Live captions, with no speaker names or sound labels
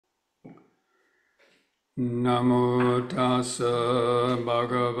Namo tassa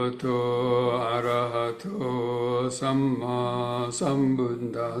bhagavato arahato samma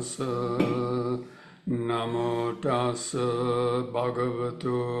sambuddhassa. Namo tassa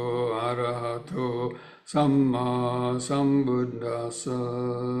bhagavato arahato samma sambuddhassa.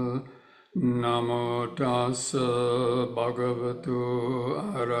 Namo tassa bhagavato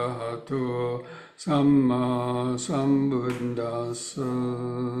arahato samma sambuddhassa.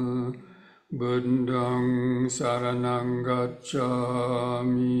 Buddhang saranang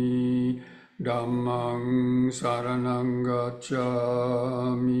gacchami, Dhammang saranang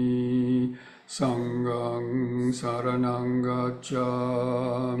gacchami, Sanghang saranang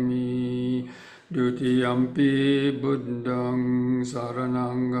gacchami, Dutiyampi Buddhang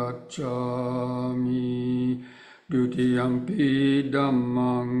saranang gacchami, Dutiyampi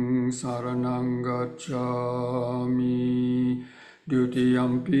Dhammang saranang gacchami,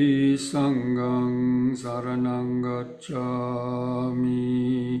 Dutiyampi Sanghang saranang gacchami,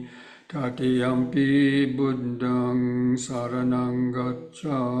 Tatiyampi Buddhang saranang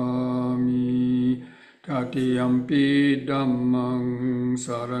gacchami, Tatiyampi Dhammang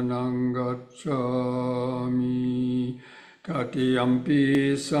saranang gacchami,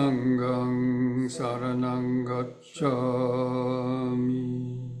 Tatiyampi Sanghang saranang gacchami.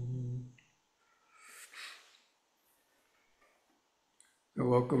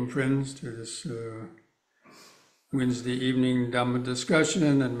 Welcome, friends, to this Wednesday evening Dhamma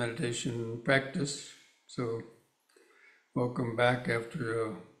discussion and meditation practice. So, welcome back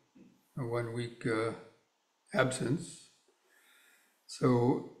after a 1 week absence.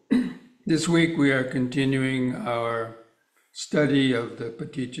 So, this week we are continuing our study of the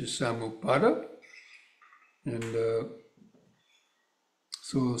Paticca Samuppada. And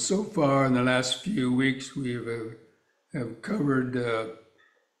so far in the last few weeks we have covered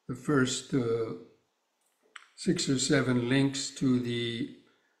the first 6 or 7 links to the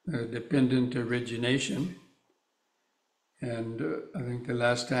dependent origination. And I think the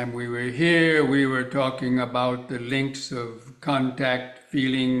last time we were here, we were talking about the links of contact,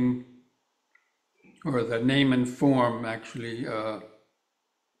 feeling, or the name and form, actually.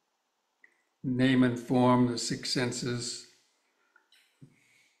 Name and form, the 6 senses,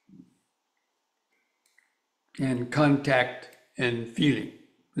 and contact and feeling.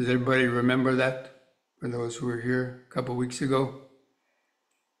 Does everybody remember that? For those who were here a couple weeks ago?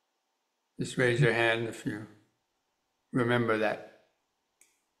 Just raise your hand if you remember that.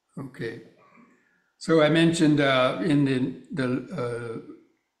 Okay. So I mentioned in the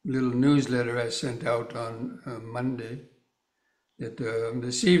little newsletter I sent out on Monday that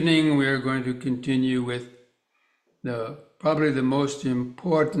this evening we are going to continue with probably the most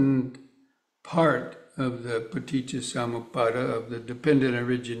important part of the Paticca Samuppada, of the dependent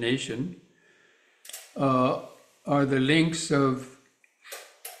origination, are the links of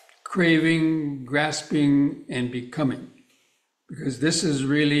craving, grasping, and becoming. Because this is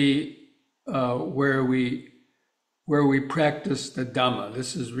really where we practice the Dhamma.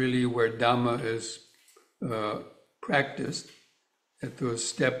 This is really where Dhamma is practiced, at those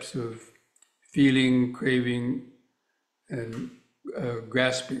steps of feeling, craving, and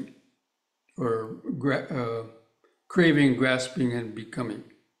grasping, or craving, grasping, and becoming.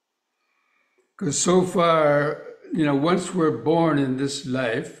 Because so far, once we're born in this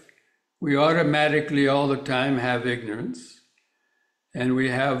life, we automatically all the time have ignorance, and we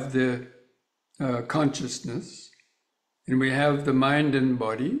have the consciousness, and we have the mind and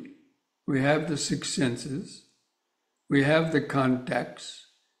body, we have the 6 senses, we have the contacts,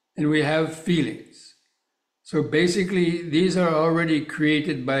 and we have feelings. So basically, these are already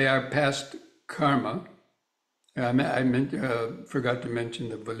created by our past karma. I forgot to mention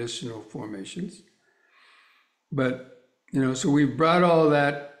the volitional formations. But, so we've brought all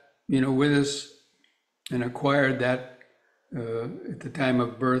that, with us and acquired that. At the time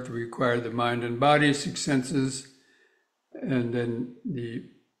of birth, we acquire the mind and body, 6 senses. And then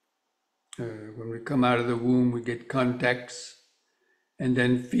when we come out of the womb, we get contacts. And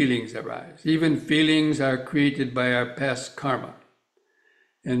then feelings arise. Even feelings are created by our past karma.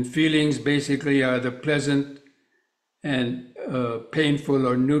 And feelings basically are the pleasant and painful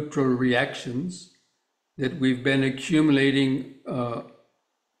or neutral reactions that we've been accumulating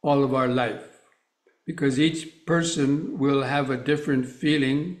all of our life. Because each person will have a different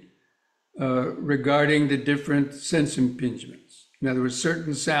feeling regarding the different sense impingements. In other words,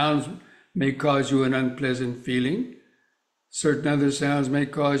 certain sounds may cause you an unpleasant feeling. Certain other sounds may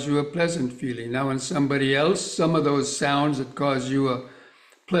cause you a pleasant feeling. Now in somebody else, some of those sounds that cause you a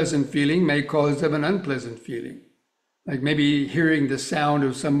pleasant feeling may cause them an unpleasant feeling. Like maybe hearing the sound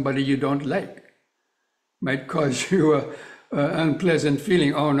of somebody you don't like. might cause you a unpleasant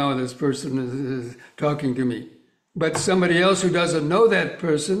feeling. Oh no, this person is talking to me. But somebody else who doesn't know that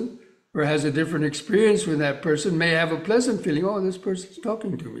person or has a different experience with that person may have a pleasant feeling. Oh, this person's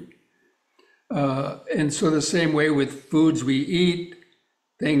talking to me. And so the same way with foods we eat,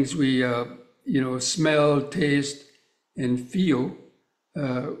 things we smell, taste, and feel.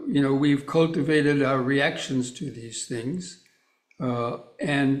 We've cultivated our reactions to these things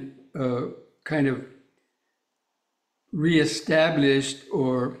and kind of reestablished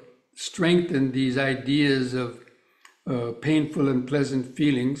or strengthened these ideas of painful and pleasant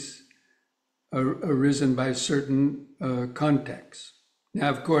feelings arisen by certain contacts. Now,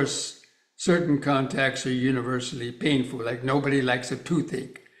 of course, certain contacts are universally painful, like nobody likes a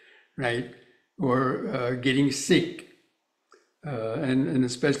toothache, right? Or getting sick, and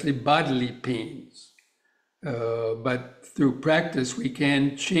especially bodily pains. But through practice, we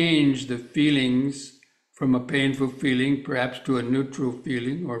can change the feelings from a painful feeling, perhaps to a neutral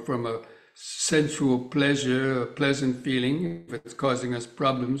feeling, or from a sensual pleasure, a pleasant feeling. If it's causing us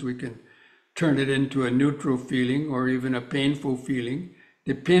problems, we can turn it into a neutral feeling or even a painful feeling,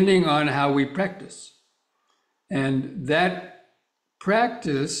 depending on how we practice. And that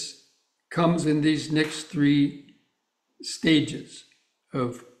practice comes in these next three stages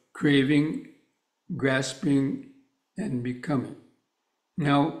of craving, grasping, and becoming.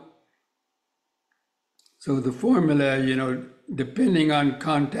 Now, so the formula, depending on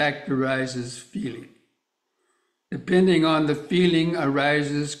contact arises feeling. Depending on the feeling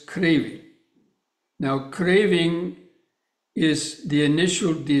arises craving. Now, craving is the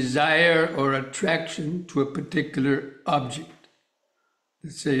initial desire or attraction to a particular object.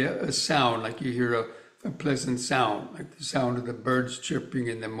 Let's say a sound, like you hear a pleasant sound, like the sound of the birds chirping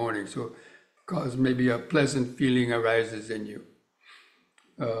in the morning. So, because maybe a pleasant feeling arises in you.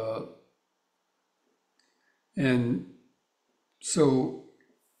 And so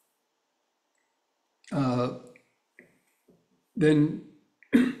then,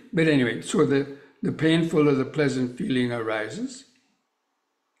 but anyway, so the painful or the pleasant feeling arises.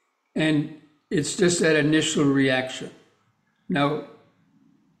 And it's just that initial reaction. Now,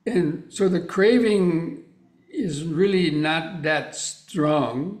 and so the craving is really not that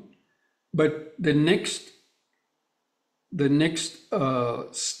strong, but the next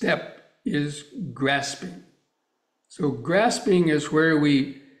step is grasping. So grasping is where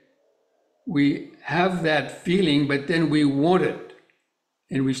we have that feeling, but then we want it,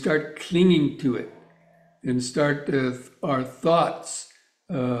 and we start clinging to it, and our thoughts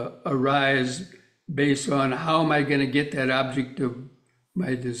arise based on how am I going to get that object of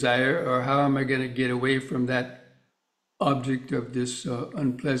my desire, or how am I going to get away from that object of this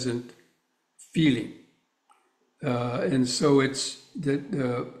unpleasant feeling. And so it's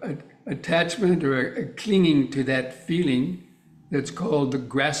the attachment or a clinging to that feeling that's called the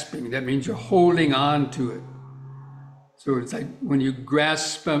grasping. That means you're holding on to it. So it's like when you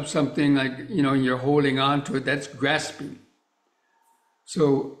grasp something, like, you're holding on to it, that's grasping.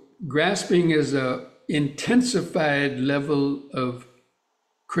 So grasping is a intensified level of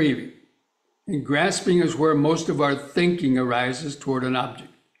craving. And grasping is where most of our thinking arises toward an object.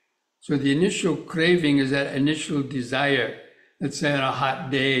 So the initial craving is that initial desire. Let's say on a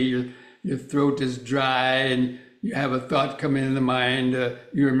hot day, your throat is dry and you have a thought come in the mind.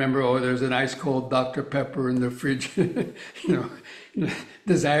 You remember, oh, there's an ice cold Dr. Pepper in the fridge.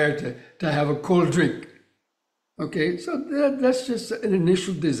 Desire to have a cold drink. Okay, so that's just an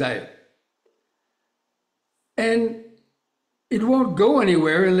initial desire. And it won't go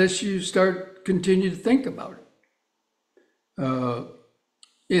anywhere unless you continue to think about it.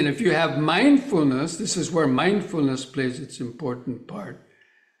 And if you have mindfulness, this is where mindfulness plays its important part.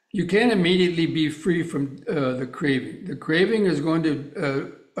 You can't immediately be free from the craving. The craving is going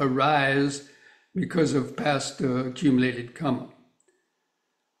to arise because of past accumulated karma.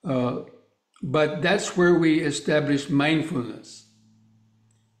 But that's where we establish mindfulness.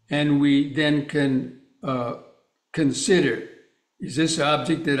 And we then can consider, is this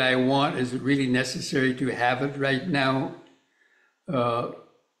object that I want, is it really necessary to have it right now?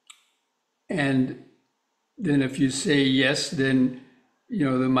 And then if you say yes, then,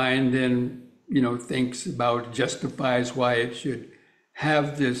 the mind then, thinks about, justifies why it should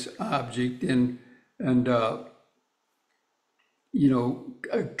have this object and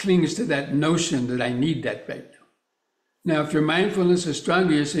clings to that notion that I need that right now. Now, if your mindfulness is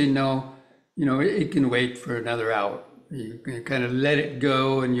stronger, you say, no, it can wait for another hour. You can kind of let it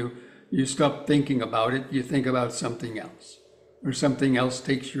go and you stop thinking about it. You think about something else, or something else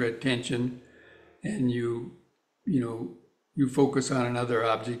takes your attention and you you focus on another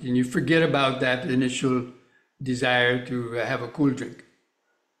object and you forget about that initial desire to have a cool drink.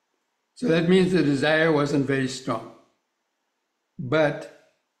 So that means the desire wasn't very strong. But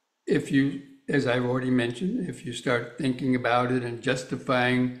if you, as I've already mentioned, if you start thinking about it and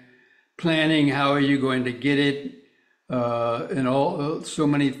justifying, planning how are you going to get it, and all so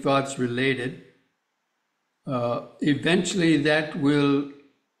many thoughts related, eventually that will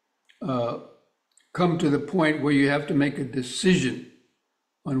come to the point where you have to make a decision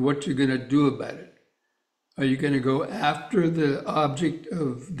on what you're going to do about it. Are you going to go after the object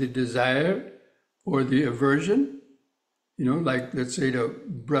of the desire or the aversion? You know, like let's say to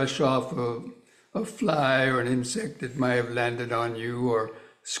brush off a fly or an insect that might have landed on you, or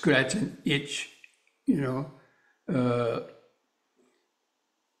scratch an itch, you know.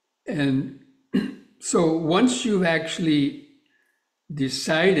 And so once you've actually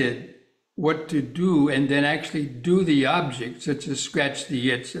decided what to do and then actually do the object, such as scratch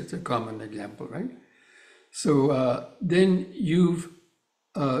the itch, that's a common example, right? So then you've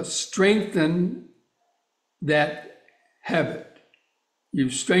strengthened that habit.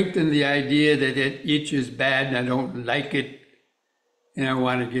 You've strengthened the idea that that itch is bad and I don't like it and I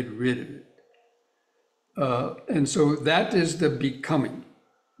want to get rid of it. And so that is the becoming.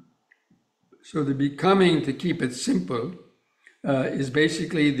 So the becoming, to keep it simple, is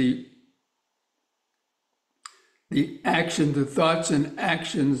basically the action, the thoughts and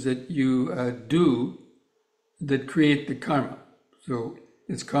actions that you do that create the karma. So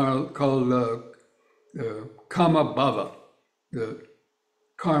it's called karma bhava, the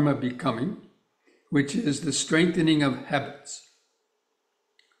karma becoming, which is the strengthening of habits.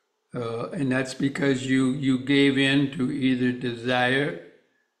 And that's because you gave in to either desire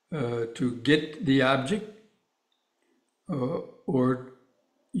to get the object, or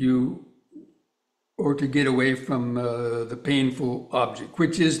to get away from the painful object,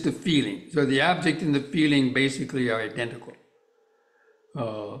 which is the feeling. So the object and the feeling basically are identical.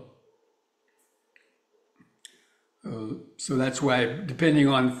 So that's why, depending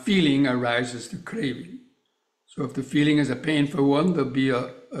on feeling, arises the craving. So if the feeling is a painful one, there'll be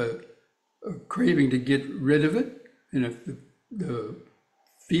a craving to get rid of it. And if the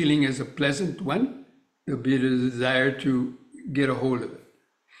feeling is a pleasant one, there'll be the desire to get a hold of it.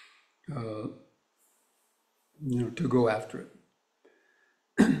 To go after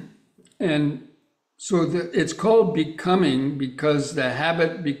it. And so it's called becoming because the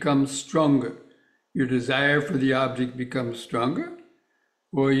habit becomes stronger. Your desire for the object becomes stronger,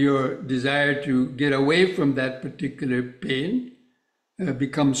 or your desire to get away from that particular pain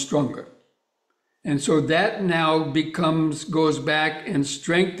becomes stronger. And so that now goes back and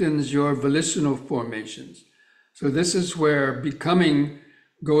strengthens your volitional formations. So this is where becoming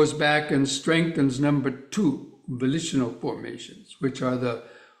goes back and strengthens number 2, volitional formations, which are the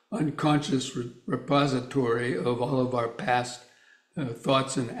unconscious repository of all of our past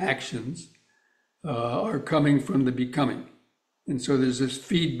thoughts and actions, are coming from the becoming. And so there's this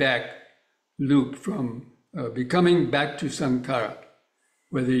feedback loop from becoming back to sankhara,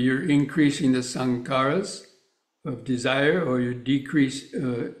 whether you're increasing the sankharas of desire or you're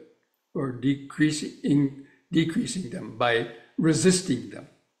decreasing them by resisting them,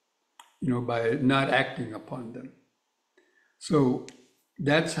 by not acting upon them. So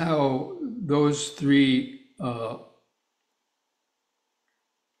that's how those 3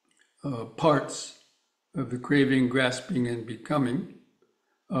 parts of the craving, grasping, and becoming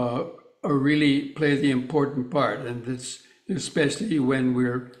really play the important part. And this, especially when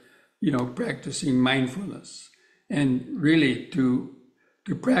we're, practicing mindfulness. And really to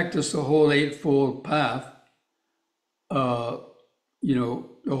practice the whole Eightfold Path,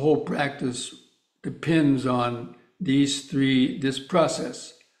 the whole practice depends on this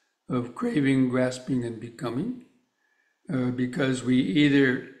process of craving, grasping, and becoming, because we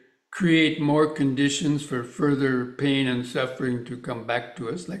either create more conditions for further pain and suffering to come back to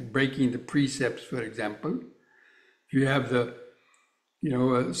us, like breaking the precepts, for example. If you have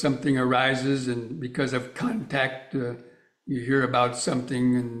something arises and because of contact, you hear about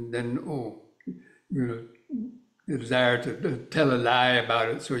something and then, the desire to tell a lie about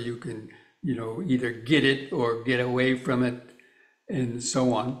it so you can, either get it or get away from it and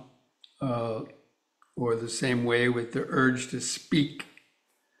so on. Or the same way with the urge to speak.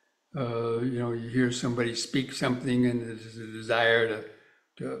 You hear somebody speak something and there's a desire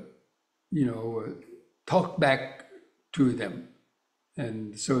to talk back to them.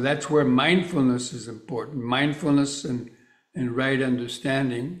 And so that's where mindfulness is important. Mindfulness and right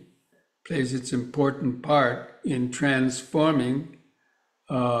understanding plays its important part in transforming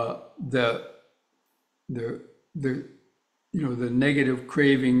the the negative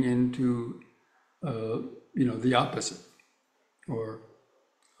craving into, the opposite. Or,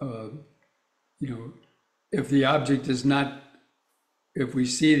 if the object is not, if we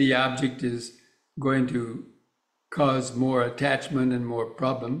see the object is going to cause more attachment and more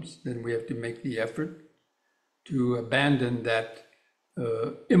problems, then we have to make the effort to abandon that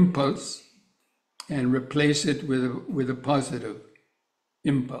impulse and replace it with a positive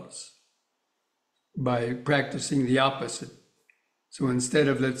impulse by practicing the opposite. So instead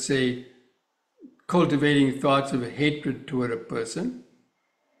of, let's say, cultivating thoughts of hatred toward a person,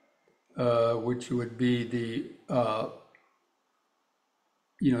 which would be the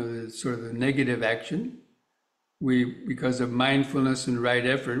sort of the negative action, because of mindfulness and right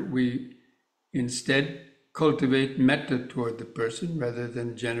effort, we instead cultivate metta toward the person rather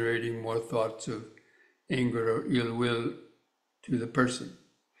than generating more thoughts of anger or ill will to the person.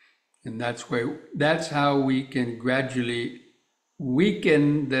 And that's how we can gradually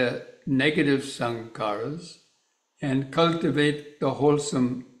weaken the negative sankharas and cultivate the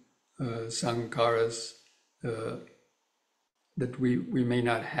wholesome sankharas that we may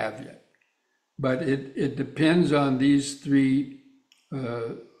not have yet. But it depends on these three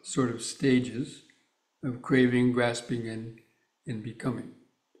sort of stages of craving, grasping, and becoming.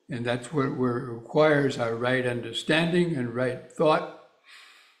 And that's what requires our right understanding and right thought,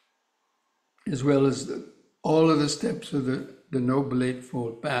 as well as all of the steps of the Noble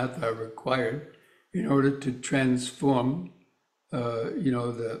Eightfold Path are required in order to transform,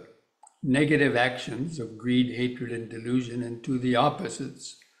 the negative actions of greed, hatred, and delusion into the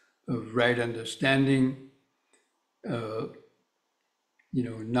opposites of right understanding,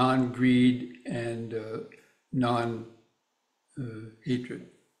 non-greed and non-hatred.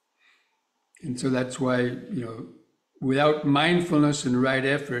 And so that's why, without mindfulness and right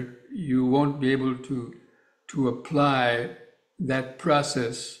effort, you won't be able to apply that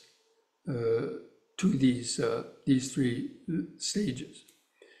process to these three stages.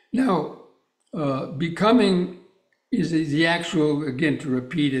 Now, becoming is the actual, again, to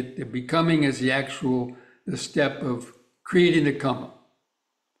repeat it, the becoming is the step of creating the karma.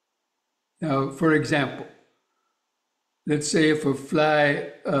 Now, for example, let's say if a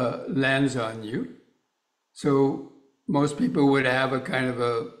fly lands on you, so most people would have a kind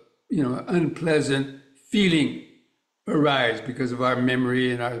of unpleasant feeling arise because of our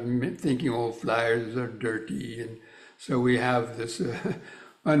memory and our thinking, oh, flies are dirty, and so we have this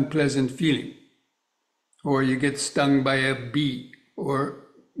unpleasant feeling. Or you get stung by a bee, or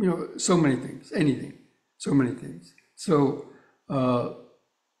so many things, anything, so many things. So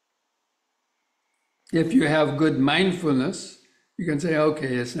if you have good mindfulness, you can say,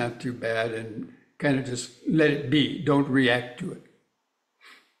 okay, it's not too bad, and kind of just let it be, don't react to it.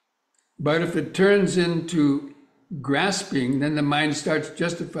 But if it turns into grasping, then the mind starts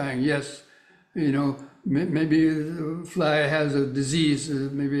justifying, yes, maybe the fly has a disease,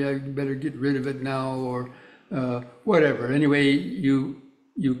 maybe I better get rid of it now, or whatever. Anyway, you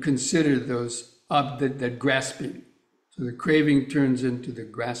consider those that grasping. So the craving turns into the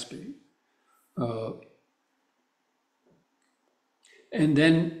grasping. And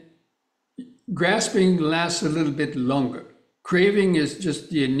then grasping lasts a little bit longer. Craving is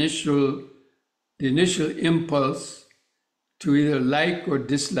just the initial impulse to either like or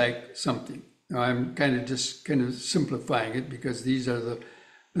dislike something. Now, I'm kind of simplifying it because these are the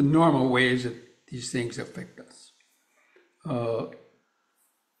normal ways that these things affect us.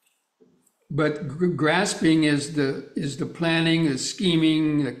 But grasping is the planning, the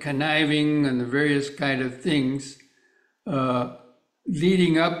scheming, the conniving, and the various kind of things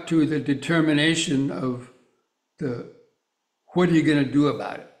leading up to the determination of what are you going to do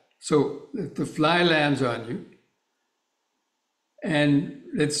about it. So if the fly lands on you, and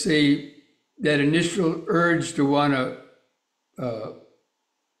let's say that initial urge to want to,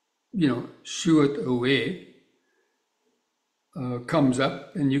 shoo it away comes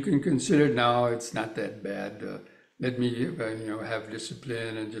up, and you can consider, now it's not that bad. Let me, have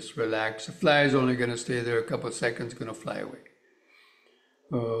discipline and just relax. The fly is only going to stay there a couple of seconds, going to fly away.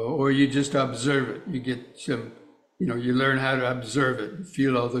 Or you just observe it. You get some, you learn how to observe it,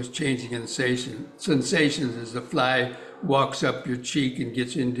 feel all those changing sensations as the fly walks up your cheek and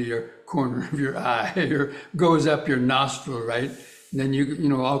gets into your corner of your eye or goes up your nostril, right? And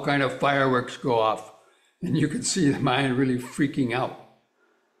then all kind of fireworks go off, and you can see the mind really freaking out.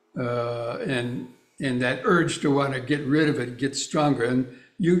 And that urge to want to get rid of it gets stronger. And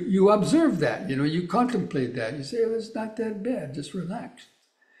you observe that, you contemplate that. You say, oh, it's not that bad, just relax.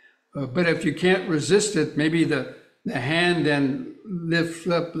 But if you can't resist it, maybe the hand then lifts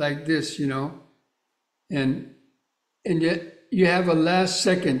up like this, and And yet you have a last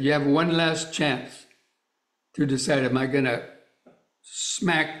second, you have one last chance to decide, am I going to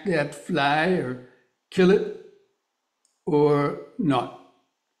smack that fly or kill it or not?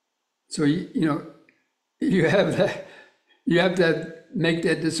 So, you have that, you have to make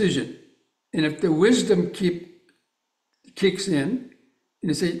that decision. And if the wisdom kicks in and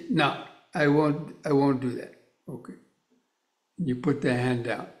you say, no, I won't do that. Okay. You put the hand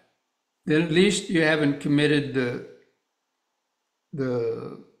down. Then at least you haven't committed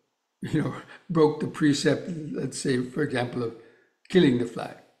broke the precept, let's say, for example, of killing the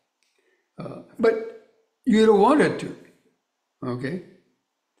fly. But you don't want it to, okay?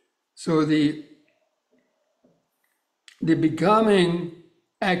 So the becoming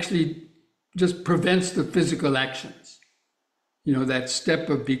actually just prevents the physical actions. That step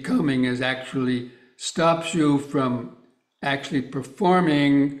of becoming is actually stops you from actually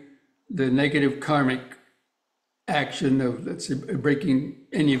performing the negative karmic action of, let's say, breaking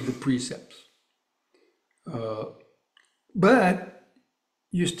any of the precepts. But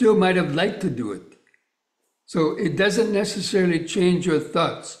you still might have liked to do it. So it doesn't necessarily change your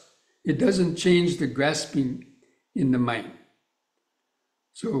thoughts. It doesn't change the grasping in the mind.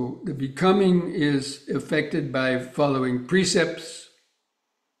 So the becoming is affected by following precepts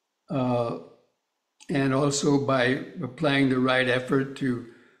and also by applying the right effort to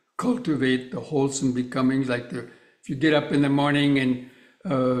cultivate the wholesome becomings. Like if you get up in the morning and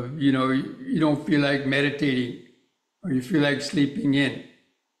you don't feel like meditating or you feel like sleeping in,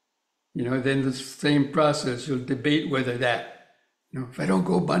 then the same process, you'll debate whether that, if I don't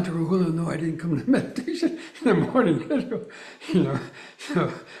go Bhante Rahula, no, I didn't come to meditation in the morning.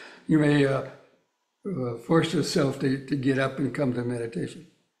 So you may force yourself to get up and come to meditation.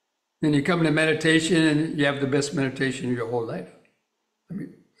 Then you come to meditation and you have the best meditation of your whole life. I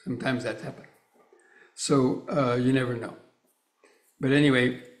mean, sometimes that happens. So you never know. But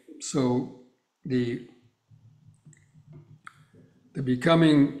anyway, so the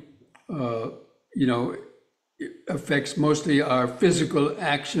becoming, it affects mostly our physical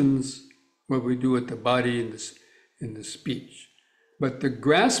actions, what we do with the body and the speech. But the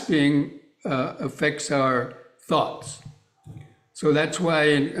grasping affects our thoughts. So that's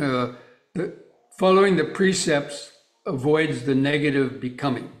why following the precepts avoids the negative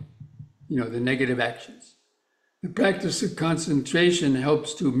becoming, the negative actions. The practice of concentration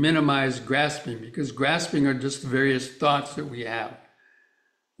helps to minimize grasping, because grasping are just various thoughts that we have.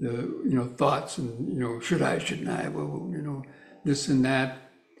 Thoughts and, should I, shouldn't I, well, this and that.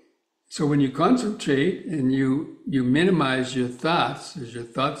 So when you concentrate and you minimize your thoughts, as your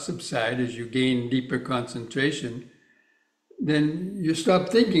thoughts subside, as you gain deeper concentration, then you stop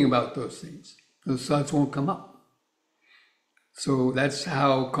thinking about those things. Those thoughts won't come up. So that's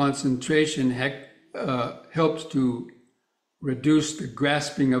how concentration helps to reduce the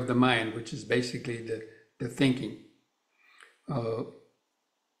grasping of the mind, which is basically the thinking.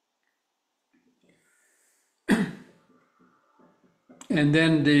 And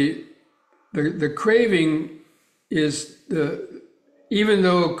then the craving is even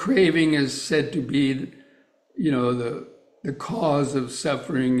though craving is said to be, the cause of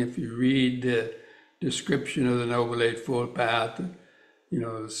suffering. If you read the description of the Noble Eightfold Path,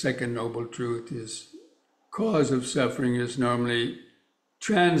 the second noble truth is cause of suffering is normally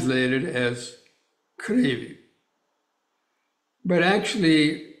translated as craving. But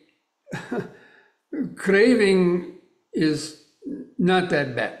actually, craving is not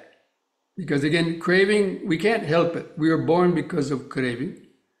that bad. Because again, craving, we can't help it. We are born because of craving.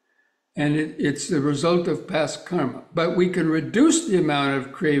 And it's the result of past karma. But we can reduce the amount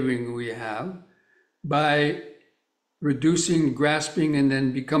of craving we have by reducing grasping and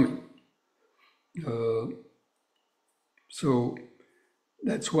then becoming. So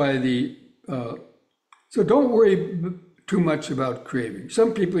that's why so don't worry too much about craving.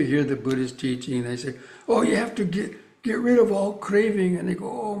 Some people hear the Buddha's teaching and they say, oh, you have to get rid of all craving. And they go,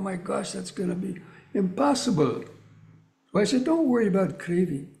 oh my gosh, that's going to be impossible. So I said, don't worry about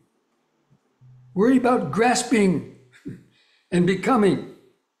craving. Worry about grasping and becoming.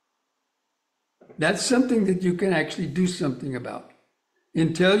 That's something that you can actually do something about.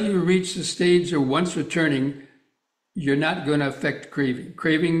 Until you reach the stage of once returning, you're not going to affect craving.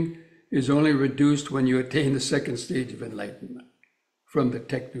 Craving is only reduced when you attain the second stage of enlightenment from the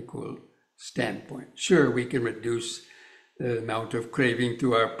technical standpoint. Sure, we can reduce the amount of craving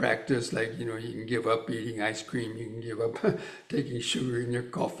through our practice, like, you can give up eating ice cream, you can give up taking sugar in your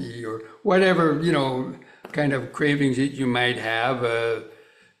coffee or whatever, kind of cravings that you might have.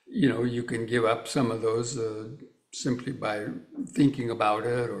 You can give up some of those simply by thinking about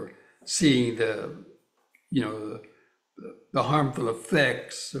it or seeing the the harmful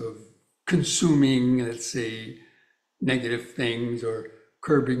effects of consuming, let's say, negative things or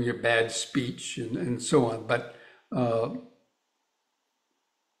curbing your bad speech and so on. But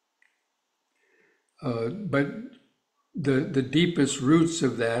the deepest roots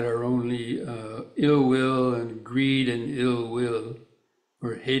of that are only ill will, and greed and ill will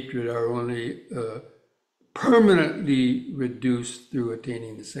or hatred are only permanently reduced through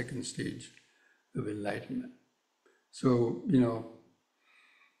attaining the second stage of enlightenment. So,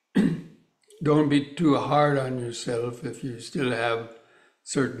 don't be too hard on yourself if you still have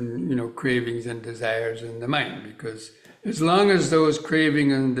certain, cravings and desires in the mind, because as long as those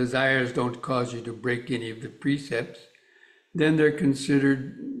cravings and desires don't cause you to break any of the precepts, then they're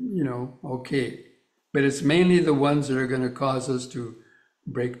considered, okay. But it's mainly the ones that are going to cause us to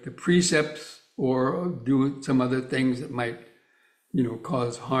break the precepts or do some other things that might,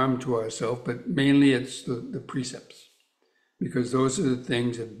 cause harm to ourselves. But mainly it's the precepts, because those are the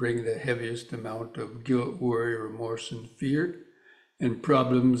things that bring the heaviest amount of guilt, worry, remorse, and fear, and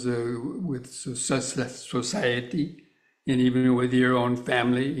problems with society, and even with your own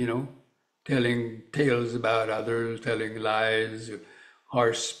family, telling tales about others, telling lies,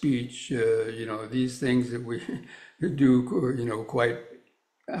 harsh speech, these things that we do, quite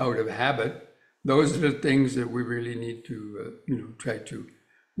out of habit. Those are the things that we really need to, try to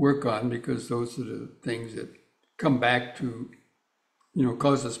work on, because those are the things that come back to,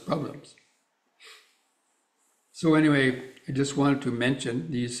 cause us problems. So anyway, I just wanted to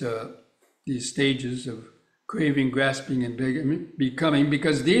mention these stages of craving, grasping, and becoming,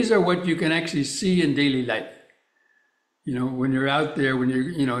 because these are what you can actually see in daily life. When you're out there, when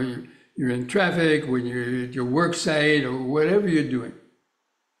you're in traffic, when you're at your work site or whatever you're doing,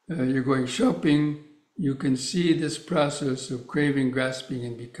 you're going shopping, you can see this process of craving, grasping,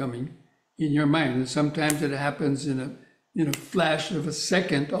 and becoming in your mind. And sometimes it happens in a flash of a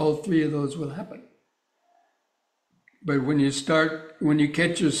second. All three of those will happen. But when you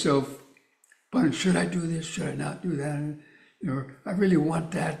catch yourself, should I do this? Should I not do that? I really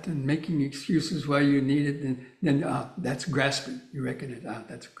want that, and making excuses why you need it, and then that's grasping. You reckon it,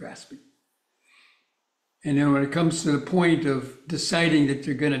 that's grasping. And then when it comes to the point of deciding that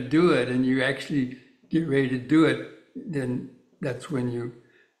you're going to do it, and you actually get ready to do it, then that's when you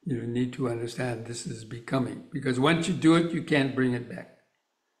need to understand this is becoming. Because once you do it, you can't bring it back.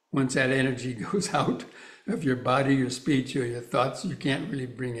 Once that energy goes out of your body, your speech, or your thoughts, you can't really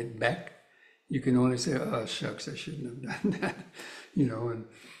bring it back. You can only say, oh, shucks, I shouldn't have done that, and,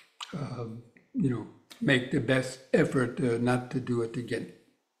 make the best effort not to do it again.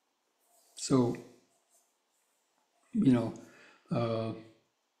 So,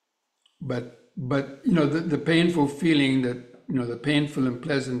 but the painful feeling that, the painful and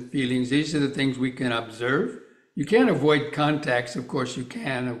pleasant feelings, these are the things we can observe. You can't avoid contacts, of course you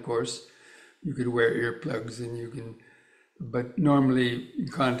can, of course. You could wear earplugs and you can, but normally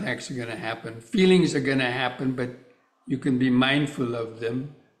contacts are going to happen. Feelings are going to happen, but you can be mindful of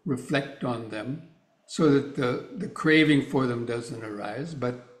them, reflect on them, so that the craving for them doesn't arise.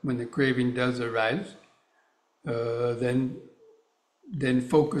 But when the craving does arise, then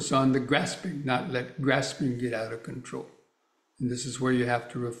focus on the grasping, not let grasping get out of control. And this is where you have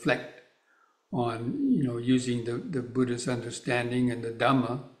to reflect on, using the Buddhist understanding and the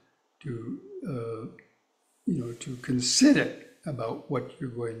Dhamma to, to consider about what you're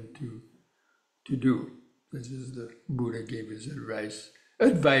going to do. This is the Buddha gave his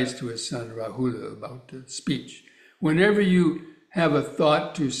advice to his son Rahula about the speech. Whenever you have a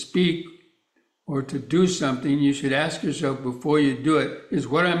thought to speak or to do something, you should ask yourself before you do it, is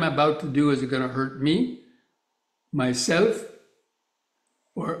what I'm about to do, is it going to hurt me, myself,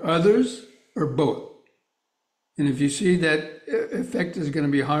 or others, or both? And if you see that effect is going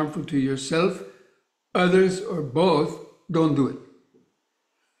to be harmful to yourself, others, or both, don't do it.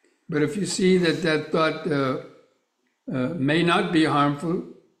 But if you see that thought may not be harmful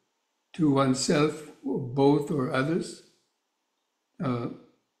to oneself, or both, or others,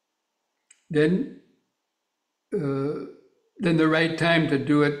 then the right time to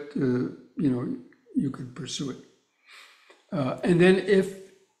do it, you could pursue it. And then if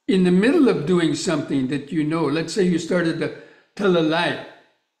in the middle of doing something that let's say you started to tell a lie,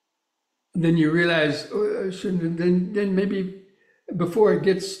 and then you realize, oh, I shouldn't, then maybe before it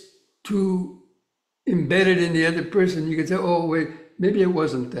gets too embedded in the other person, you can say, oh, wait, maybe it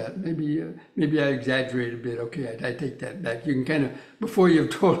wasn't that. Maybe I exaggerated a bit. Okay, I take that back. You can kind of, before you've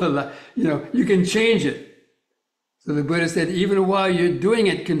told a lie, you can change it. So the Buddha said, even while you're doing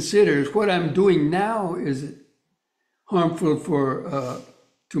it, consider, what I'm doing now, is it harmful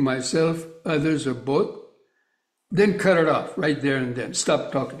to myself, others, or both? then cut it off right there and then.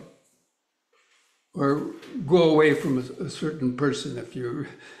 Stop talking. Or go away from a certain person if you're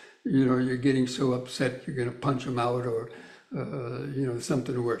getting so upset you're going to punch them out, or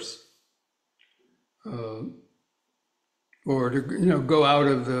something worse. Or to go out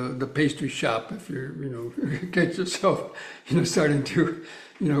of the pastry shop if you're get yourself starting to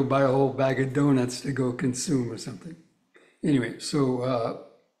buy a whole bag of donuts to go consume or something. Anyway, so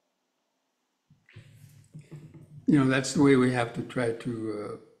that's the way we have to try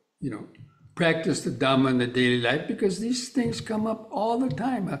to practice the Dhamma in the daily life, because these things come up all the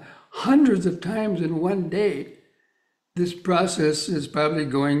time, hundreds of times in one day. This process is probably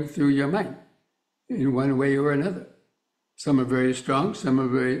going through your mind in one way or another. Some are very strong, some are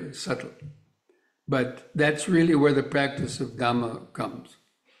very subtle. But that's really where the practice of Dhamma comes.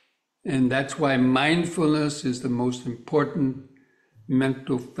 And that's why mindfulness is the most important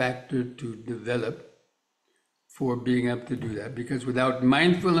mental factor to develop for being able to do that. Because without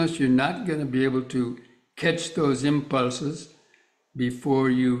mindfulness, you're not going to be able to catch those impulses before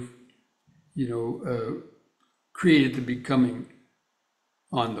you've, created the becoming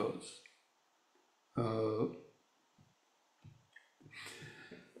on those.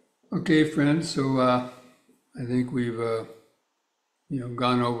 Okay, friends, so I think we've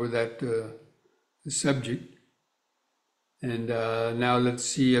gone over that the subject, and now let's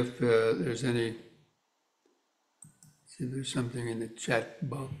see if there's any. See, there's something in the chat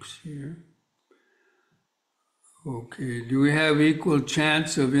box here. Okay, do we have equal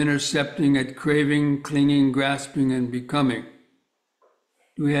chance of intercepting at craving, clinging, grasping, and becoming?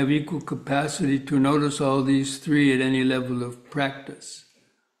 Do we have equal capacity to notice all these three at any level of practice?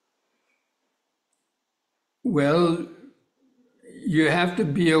 Well, you have to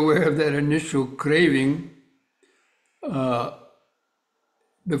be aware of that initial craving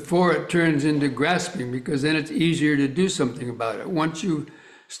before it turns into grasping, because then it's easier to do something about it. Once you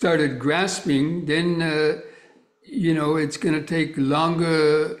started grasping, then it's going to take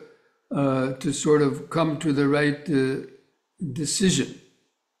longer to sort of come to the right decision.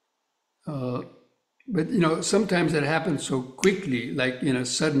 But sometimes it happens so quickly, like in a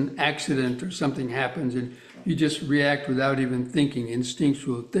sudden accident or something happens and you just react without even thinking,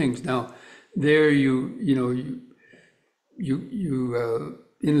 instinctual things. Now, there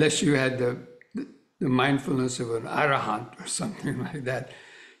unless you had the mindfulness of an arahant or something like that,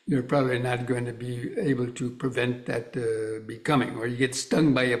 you're probably not going to be able to prevent that becoming. Or you get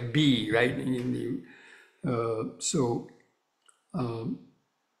stung by a bee, right?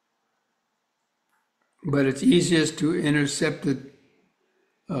 But it's easiest to intercept it.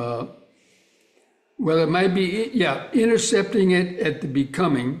 Well, it might be, intercepting it at the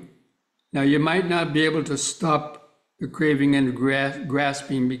becoming. Now, you might not be able to stop the craving and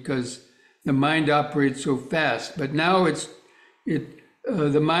grasping because the mind operates so fast. But now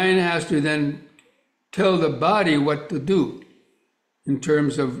the mind has to then tell the body what to do in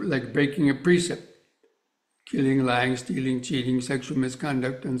terms of like breaking a precept, killing, lying, stealing, cheating, sexual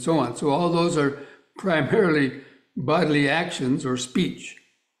misconduct, and so on. So all those are primarily bodily actions or speech.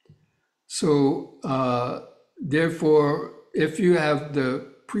 So therefore, if you have the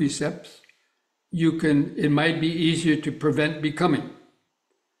precepts, it might be easier to prevent becoming.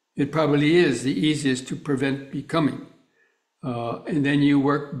 It probably is the easiest to prevent becoming. And then you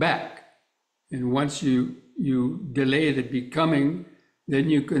work back. And once you delay the becoming, then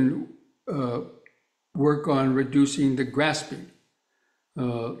you can work on reducing the grasping.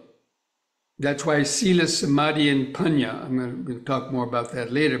 That's why sila, samadhi, and panya, I'm going to talk more about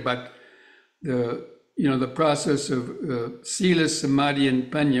that later, but the process of sila, samadhi,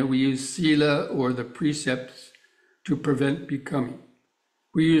 and panya, we use sila or the precepts to prevent becoming.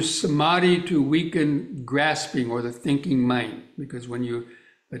 We use samadhi to weaken grasping or the thinking mind, because when you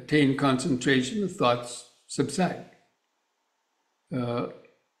attain concentration, the thoughts subside. And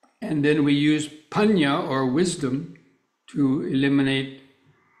then we use panya or wisdom to eliminate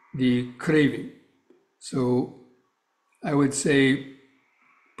the craving. So I would say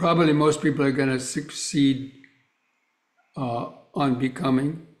probably most people are going to succeed on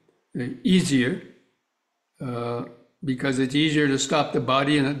becoming easier because it's easier to stop the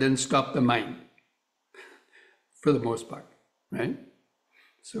body and then stop the mind for the most part, right?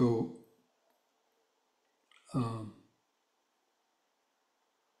 So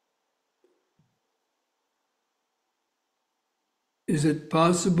is it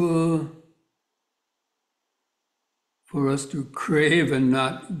possible for us to crave and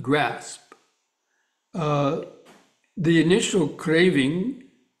not grasp? The initial craving,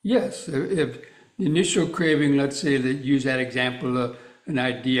 yes. If the initial craving, let's say, use that example, an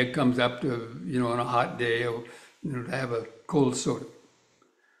idea comes up to, on a hot day, or to have a cold soda.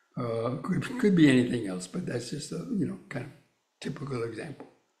 Could be anything else, but that's just a, kind of typical example.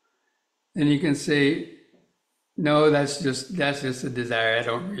 And you can say, no, that's just a desire. I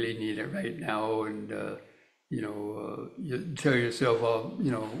don't really need it right now. And, you tell yourself, oh,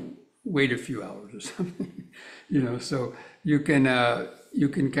 wait a few hours or something, so you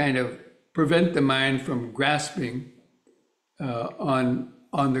can kind of prevent the mind from grasping on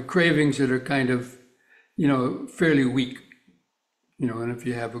the cravings that are kind of, fairly weak, and if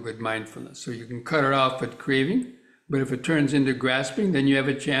you have a good mindfulness. So you can cut it off at craving, but if it turns into grasping, then you have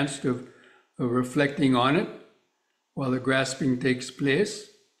a chance of reflecting on it while the grasping takes place,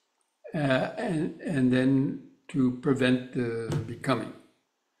 and then to prevent the becoming.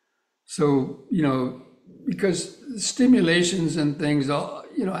 So, because stimulations and things all,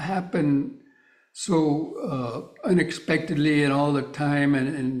 happen so unexpectedly and all the time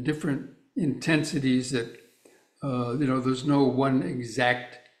and in different intensities that, there's no one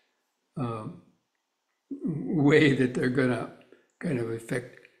exact way that they're gonna kind of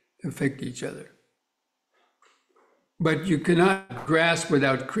affect each other. But you cannot grasp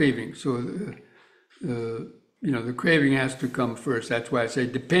without craving. So, the craving has to come first. That's why I say,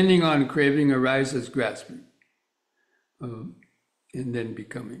 depending on craving arises grasping, and then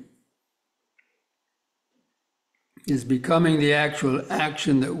becoming. Is becoming the actual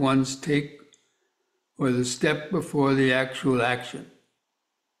action that one's take, or the step before the actual action?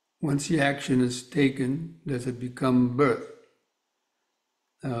 Once the action is taken, does it become birth?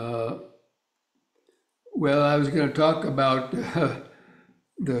 Well, I was going to talk about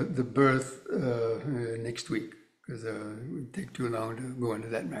the birth next week, because it would take too long to go into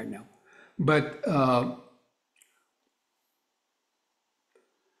that right now. But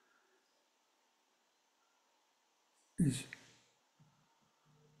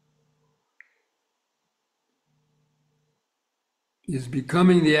is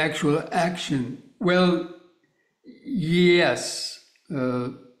becoming the actual action? Well, yes,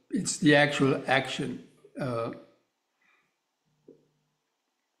 it's the actual action,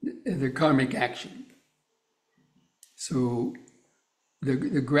 the karmic action. So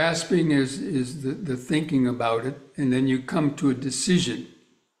the grasping is the thinking about it, and then you come to a decision.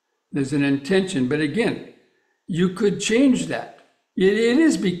 There's an intention, but again, you could change that. It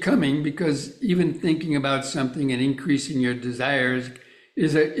is becoming, because even thinking about something and increasing your desires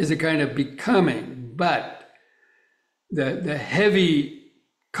is a kind of becoming. But the heavy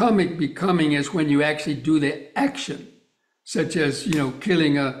karmic becoming is when you actually do the action, such as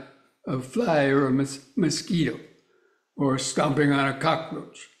killing a fly or a mosquito, or stomping on a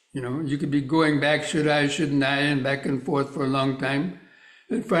cockroach. You could be going back, should I, shouldn't I, and back and forth for a long time,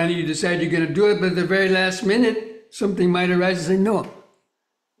 and finally you decide you're going to do it, but at the very last minute something might arise and say no,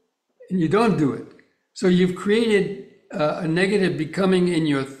 and you don't do it. So you've created a negative becoming in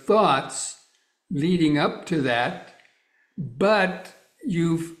your thoughts leading up to that, but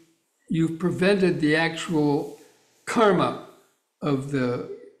you've prevented the actual karma of the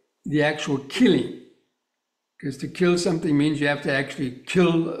actual killing. Because to kill something means you have to actually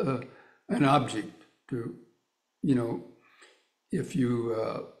kill an object. If you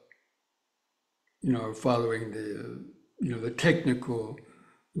are following the technical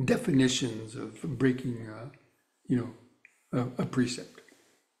definitions of breaking a precept.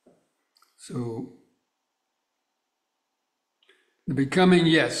 So the becoming,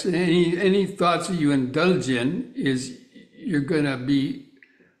 yes, any thoughts that you indulge in is you're going to be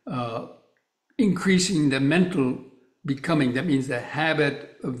increasing the mental becoming. That means the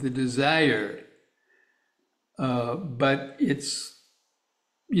habit of the desire. But it's,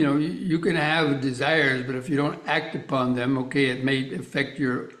 you can have desires, but if you don't act upon them, okay, it may affect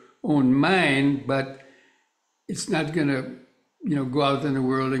your own mind, but it's not going to, go out in the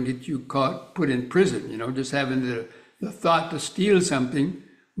world and get you put in prison, just having the thought to steal something.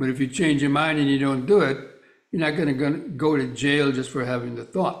 But if you change your mind and you don't do it, you're not going to go to jail just for having the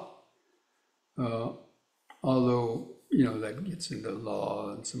thought. Although, that gets into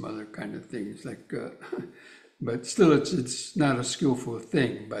law and some other kind of things, like, but still it's not a skillful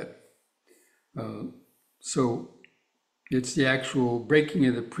thing. But so it's the actual breaking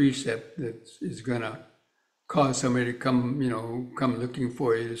of the precept that is going to cause somebody to come looking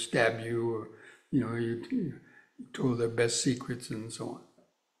for you, to stab you, or, you told their best secrets and so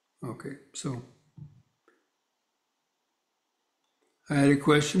on. Okay, so I had a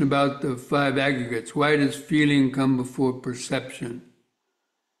question about the 5 aggregates. Why does feeling come before perception?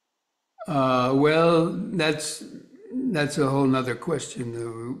 Well, that's a whole nother question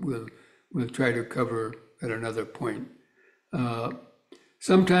that we'll try to cover at another point.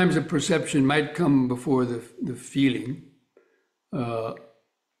 Sometimes the perception might come before the feeling,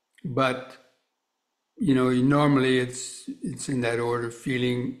 but normally it's in that order.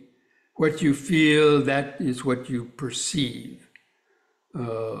 Feeling, what you feel, that is what you perceive.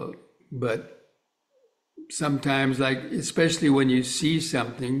 But sometimes, like especially when you see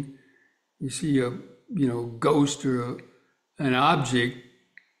something, you see a ghost or an object,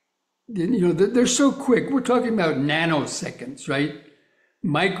 then they're so quick. We're talking about nanoseconds, right?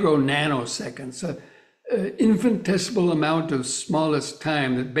 Micro nanoseconds, infinitesimal amount of smallest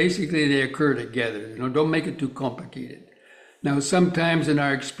time that basically they occur together. Don't make it too complicated. Now, sometimes in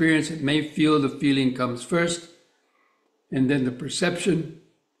our experience, it may feel the feeling comes first, and then the perception.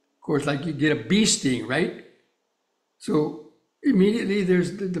 Of course, like you get a bee sting, right? So immediately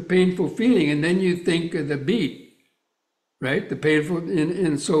there's the painful feeling, and then you think of the bee, right? The painful,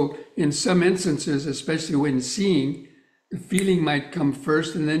 and so in some instances, especially when seeing, the feeling might come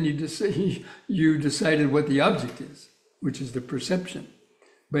first, and then you decided what the object is, which is the perception.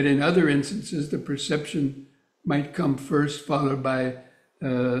 But in other instances, the perception might come first, followed by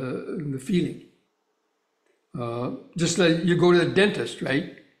the feeling. Just like you go to the dentist,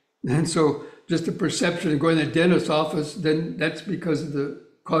 right? And so just the perception of going to the dentist's office, then that's because of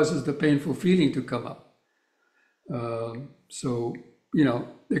causes the painful feeling to come up. So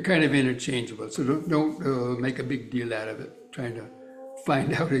they're kind of interchangeable. So don't make a big deal out of it, trying to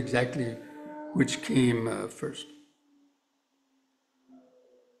find out exactly which came first.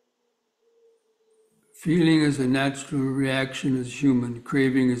 Feeling is a natural reaction as human.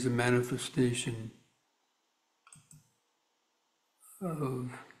 Craving is a manifestation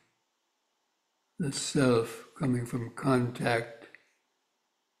of the self coming from contact.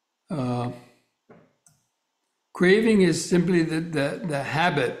 Craving is simply the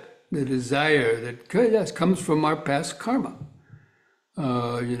habit, the desire that comes from our past karma,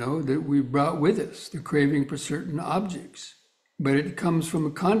 that we brought with us, the craving for certain objects. But it comes from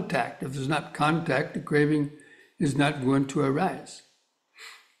a contact. If there's not contact, the craving is not going to arise.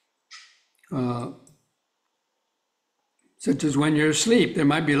 Such as when you're asleep, there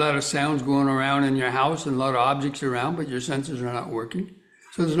might be a lot of sounds going around in your house and a lot of objects around, but your senses are not working,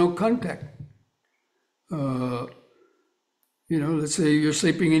 so there's no contact. Let's say you're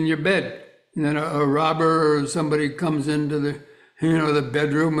sleeping in your bed, and then a robber or somebody comes into the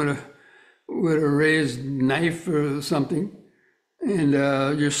bedroom with a raised knife or something, and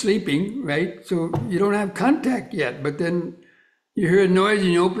you're sleeping, right? So you don't have contact yet, but then you hear a noise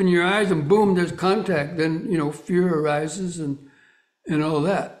and you open your eyes and boom, there's contact. Then, fear arises and all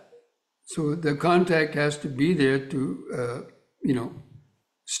that. So the contact has to be there to,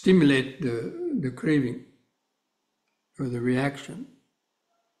 stimulate the craving or the reaction.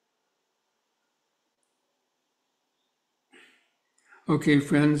 Okay,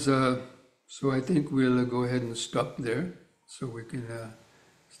 friends, so I think we'll go ahead and stop there so we can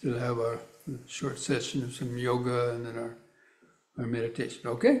still have our short session of some yoga and then our meditation,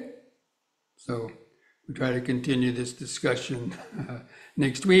 okay? So we'll try to continue this discussion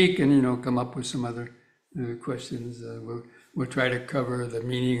next week and, come up with some other questions. We'll try to cover the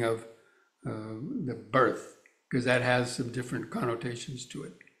meaning of the birth, because that has some different connotations to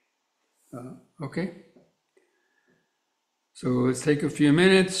it. Okay? So let's take a few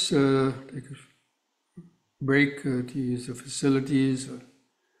minutes, take a break to use the facilities,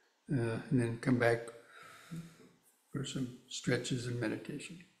 and then come back for some stretches and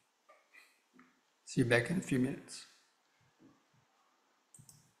meditation. See you back in a few minutes.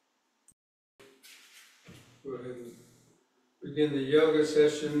 Go ahead and begin the yoga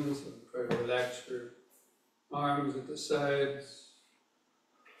sessions. Try to relax your arms at the sides.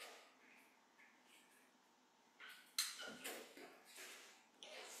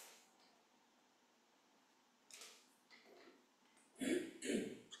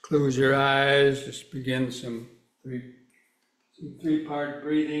 Close your eyes. Just begin some three-part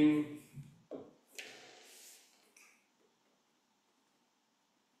breathing.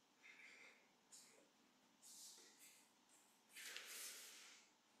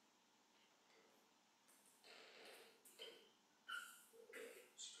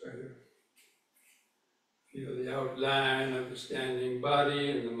 Try to feel the outline of the standing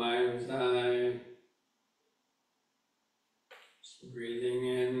body and the mind's eye. Just breathing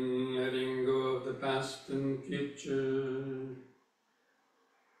in, letting go of the past and future.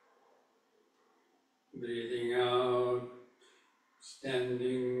 Breathing out,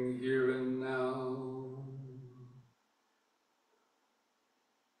 standing here and now.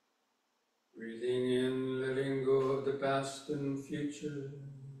 Breathing in, letting go of the past and future.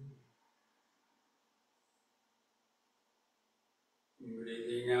 Breathing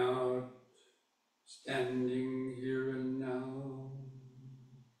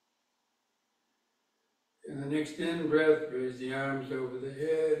On the next in-breath, raise the arms over the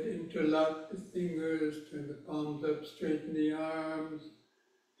head, interlock the fingers, turn the palms up, straighten the arms,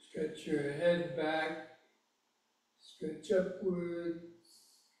 stretch your head back, stretch upwards,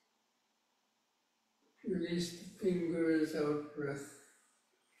 release the fingers, out breath,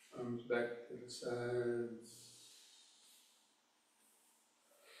 arms back to the sides.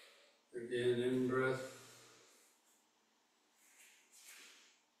 Again, in-breath.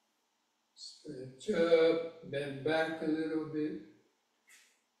 Stretch up, bend back a little bit,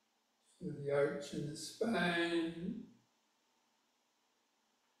 so the arch in the spine.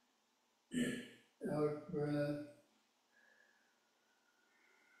 Out breath.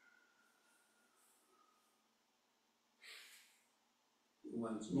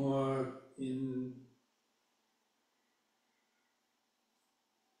 Once more, in.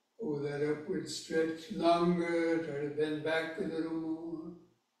 Oh, that upward stretch longer, try to bend back a little more.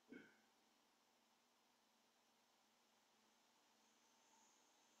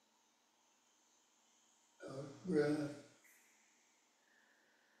 Out breath.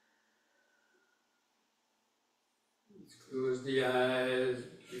 Let's close the eyes,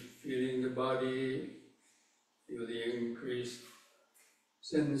 keep feeling the body, feel the increased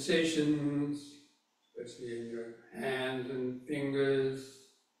sensations, especially in your hands and fingers.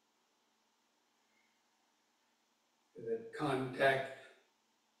 That contact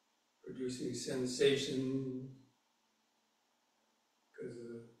producing sensation because of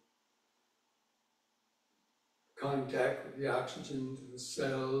the contact with the oxygen to the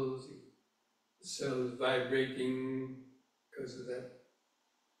cells vibrating because of that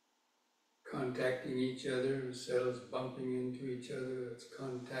contacting each other, the cells bumping into each other, that's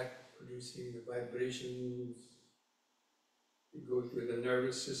contact producing the vibrations. You go through the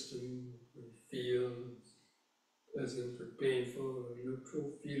nervous system, it feels pleasant or painful or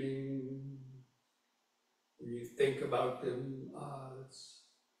neutral feeling. When you think about them, it's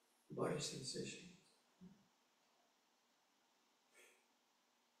body sensation.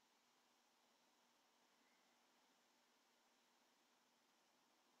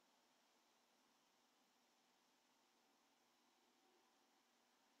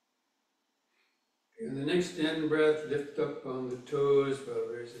 And the next in-breath, lift up on the toes while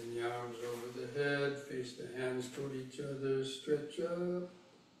raising the arms over the head, face the hands toward each other, stretch up.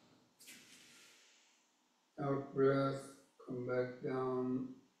 Out breath, come back down.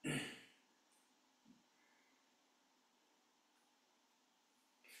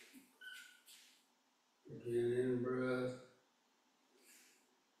 Again, in-breath,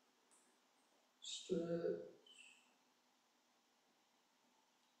 stretch.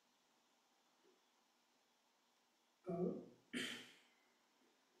 Out.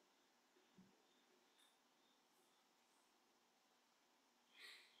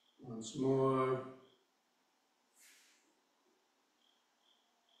 Once more.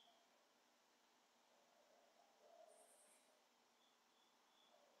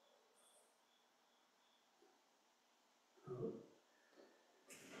 Out.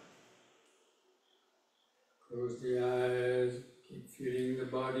 Close the eyes, keep feeling the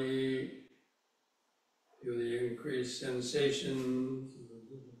body, feel the increased sensations,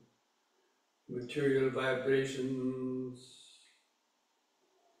 material vibrations,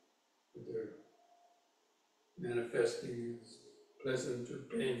 they're manifesting as pleasant or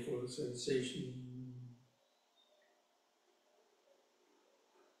painful sensation.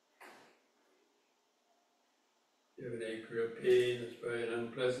 If you have an ache or a pain, that's probably an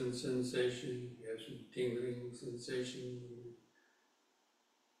unpleasant sensation. You have some tingling sensation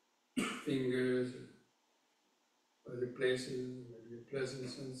in your fingers, or other places, maybe a pleasant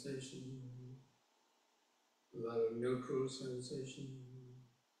sensation, a lot of neutral sensation.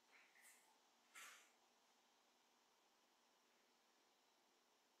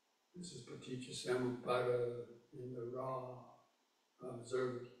 This is Paticca Samuppada in the raw,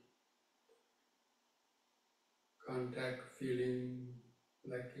 observed contact, feeling,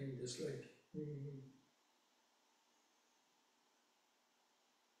 liking, disliking.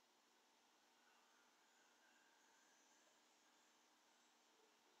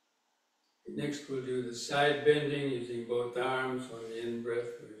 Next we'll do the side bending using both arms. On the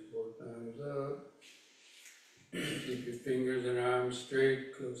in-breath, raise both arms up. Keep your fingers and arms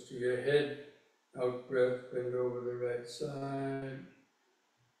straight, close to your head. Out breath, bend over the right side.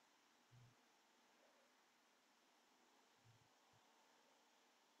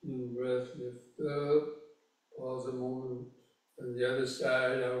 In breath, lift up. Pause a moment. On the other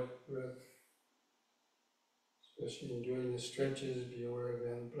side, out breath. Especially in doing the stretches, be aware of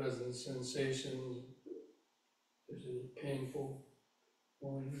the unpleasant sensations. If there's any painful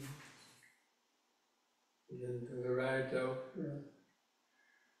one, Then to the right, out breath.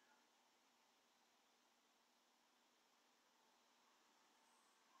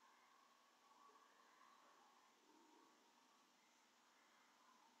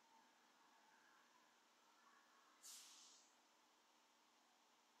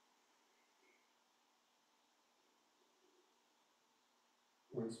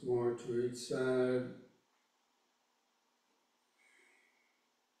 Once more to each side.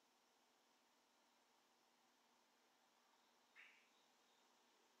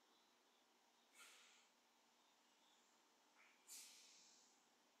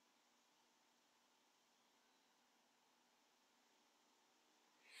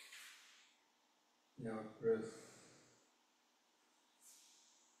 The out breath.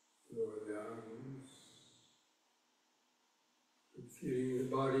 Lower the arms. Feeling the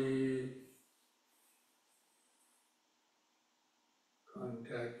body.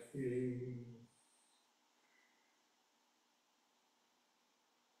 Contact feeling.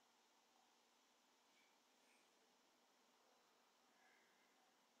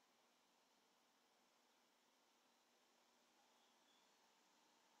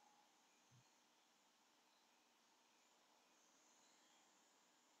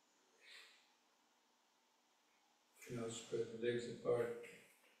 Now spread the legs apart,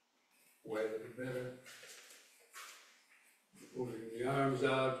 wider the better. Moving the arms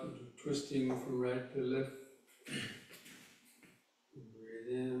out, into twisting from right to left.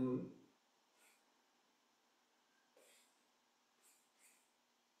 Breathe in.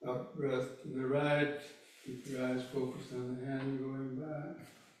 Out breath to the right. Keep your eyes focused on the hand going back.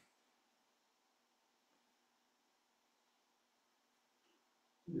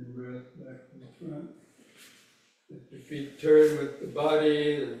 In breath back to the front. Let the feet turn with the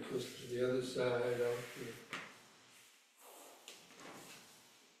body, then twist to the other side, out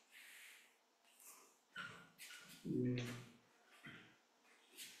through.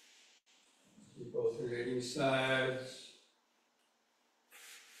 Keep alternating sides.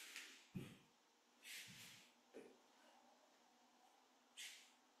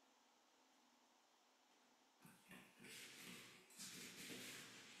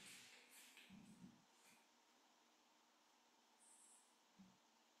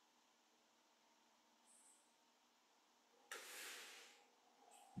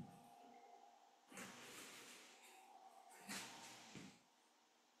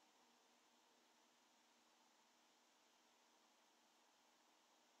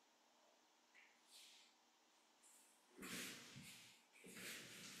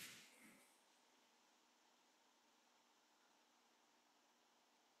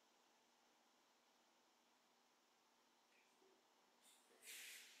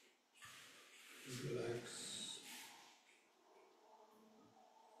 Relax.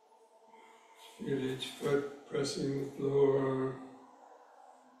 Feel each foot pressing the floor.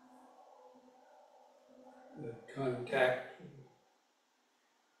 The contact with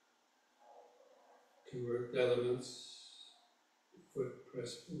two earth elements. The foot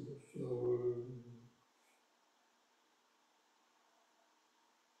pressing the floor.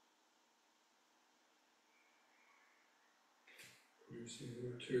 Producing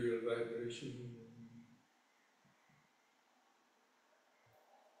material vibration.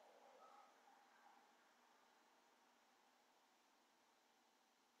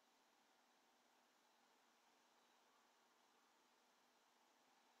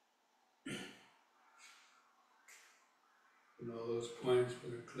 And all those points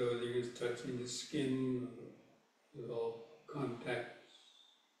where the clothing is touching the skin, with all contacts,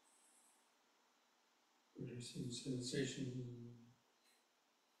 producing sensation.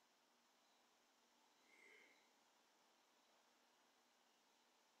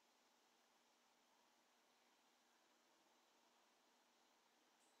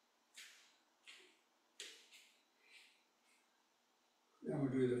 Now we'll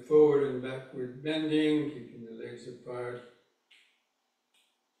do the forward and backward bending, keeping the legs apart.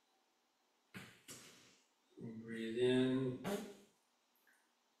 And breathe in.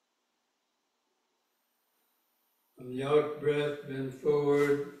 On the out breath, bend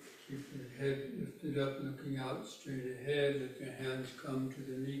forward. Keep your head lifted up, looking out straight ahead. Let your hands come to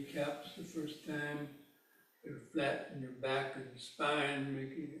the kneecaps the first time. You're flat in your back and spine,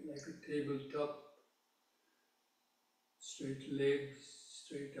 making it like a tabletop. Straight legs,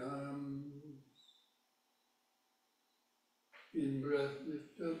 straight arms. In breath,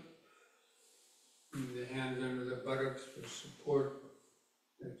 lift up. Move the hands under the buttocks for support.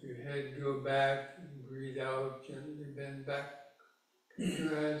 Let your head go back and breathe out, gently bend back. Keep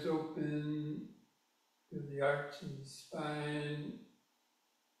your eyes open. Feel the arch in the spine.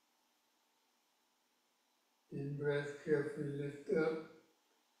 In breath, carefully lift up.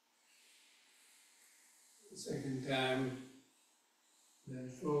 The second time,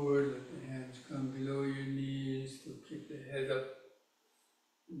 bend forward, let the hands come below your knees to keep the head up,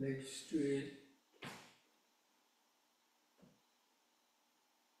 legs straight.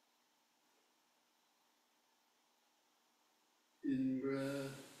 In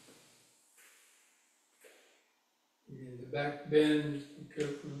breath. Again, the back bends, be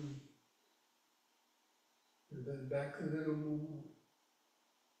careful. Bend back a little more.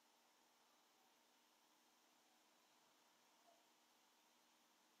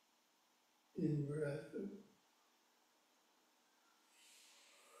 In breath.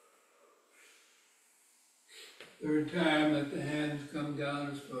 Third time, let the hands come down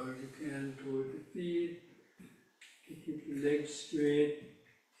as far as you can toward the feet. Keep the legs straight.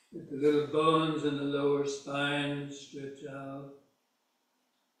 Let the little bones in the lower spine stretch out.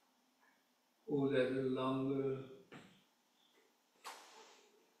 Hold that a little longer.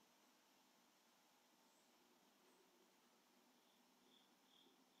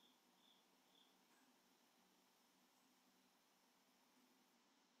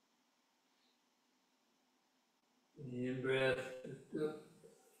 In breath, lift up.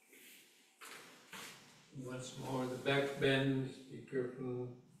 Once more, the back bends, be careful.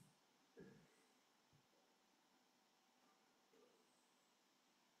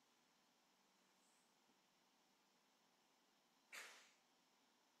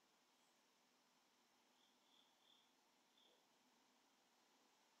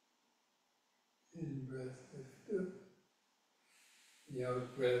 In breath, lift up. The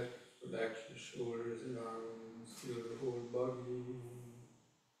out breath, relax your shoulders and arms, feel the whole body.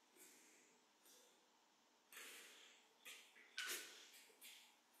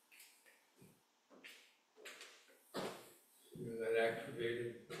 Feel that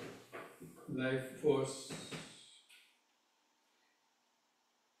activated life force,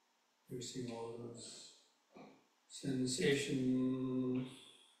 using all those sensations.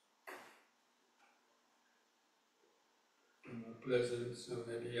 Some are pleasant, some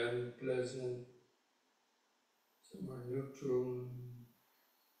may be unpleasant, some are neutral.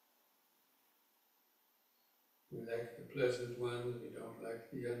 We like the pleasant ones, we don't like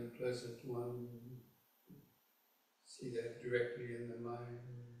the unpleasant ones. See that directly in the mind.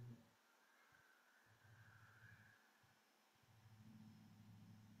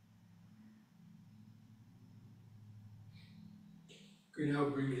 You can now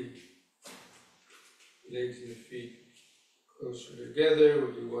bring the legs and the feet closer together.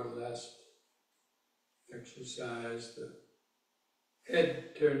 We'll do one last exercise. The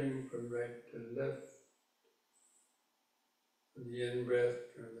head turning from right to left. On the in-breath,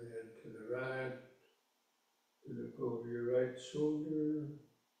 turn the head to the right. Look over your right shoulder.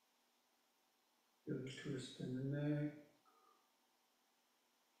 Feel the twist in the neck.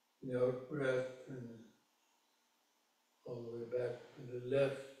 The out-breath, turn all the way back to the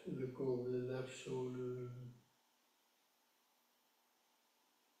left. Look over the left shoulder.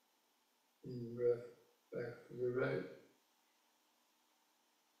 In-breath, back to the right.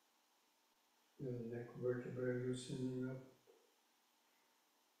 Feel the neck vertebrae loosening up.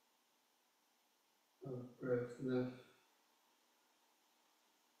 Out-breath, left.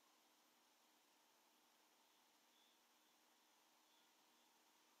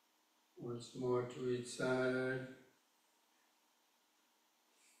 Once more to each side.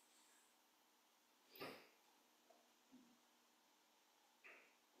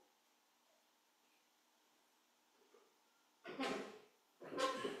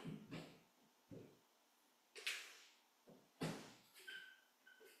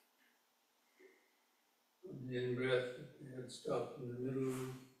 On the in-breath, the head stop in the middle.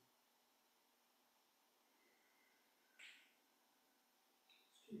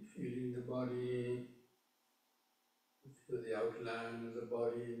 Keep feeling the body. Feel the outline of the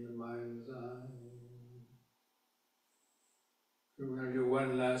body in the mind's eye. So we're going to do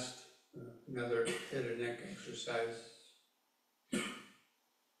one last, another head and neck exercise.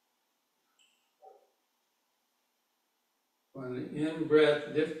 On the in-breath,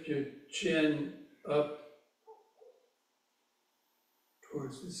 lift your chin up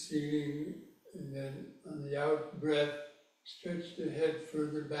towards the ceiling, and then on the out-breath, stretch the head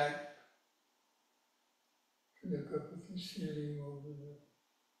further back to look up at the ceiling over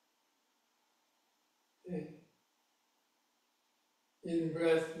the head.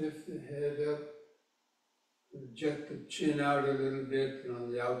 In-breath, lift the head up, and jet the chin out a little bit, and on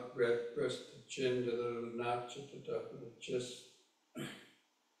the out-breath, press the chin to the little notch at the top of the chest.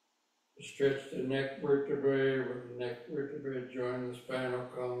 Stretch the neck vertebrae, where the neck vertebrae join the spinal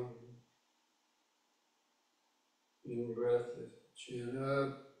column. In breath, lift the chin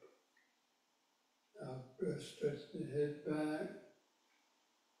up. Out breath, stretch the head back.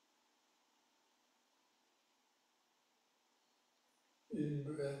 In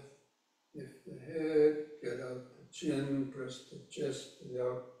breath, lift the head, get out the chin, press the chest to the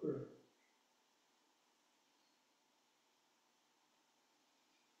out breath.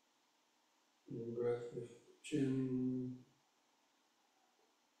 In breath, lift the chin.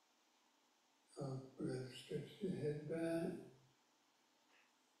 Out breath, stretch the head back.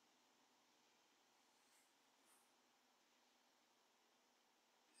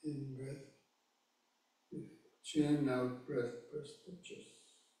 In breath, lift the chin, out breath, press the chest.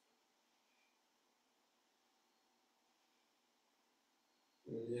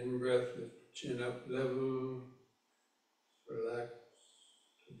 In breath, lift the chin up level, relax,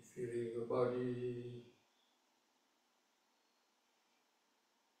 keep feeling the body,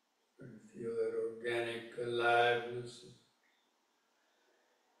 and feel that organic aliveness of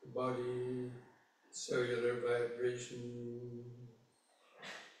the body, cellular vibration.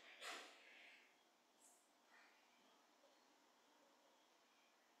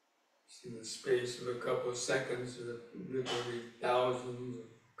 In the space of a couple of seconds, there are literally thousands of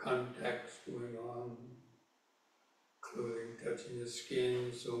contacts going on. Clothing touching the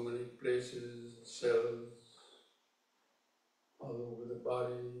skin, so many places, cells all over the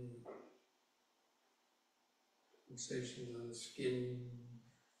body, sensations on the skin.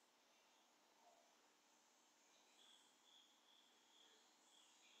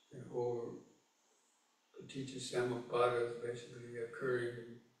 The whole Paticca Samuppada is basically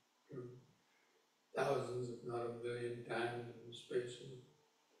occurring thousands, if not a million times in the space of a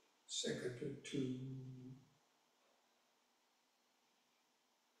second or two.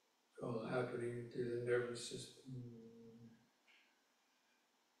 It's all happening through the nervous system.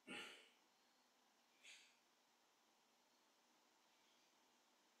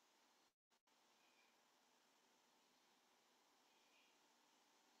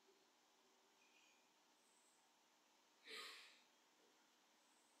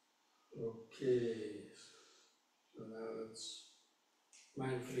 Okay, so now let's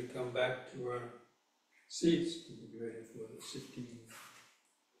mindfully come back to our seats to be ready for the sitting.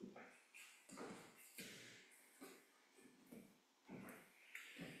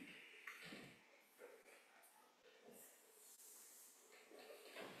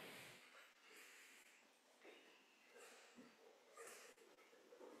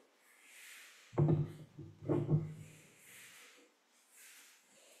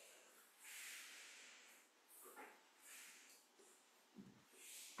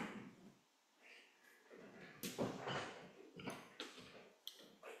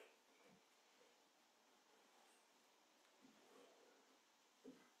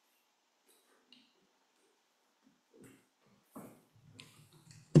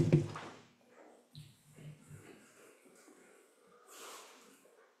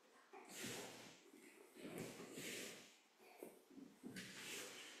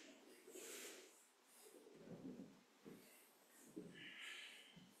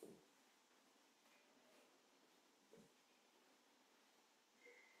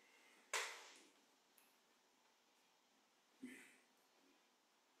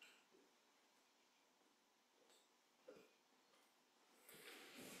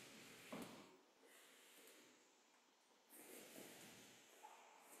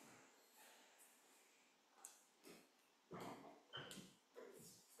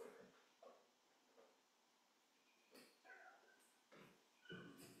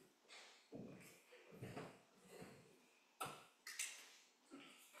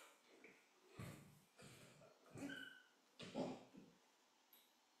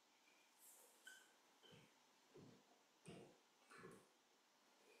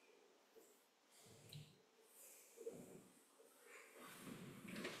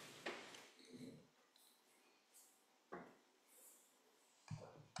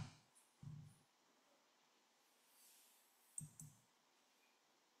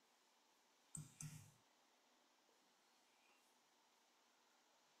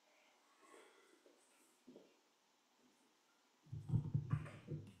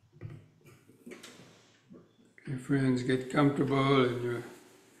 Okay, friends, get comfortable in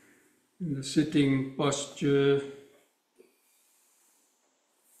the sitting posture.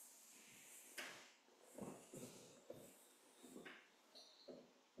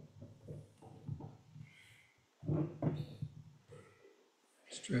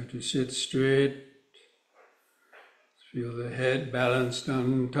 Just try to sit straight. Feel the head balanced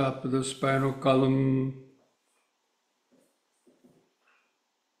on top of the spinal column.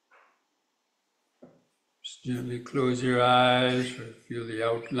 Gently close your eyes or feel the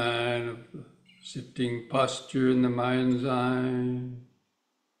outline of the sitting posture in the mind's eye.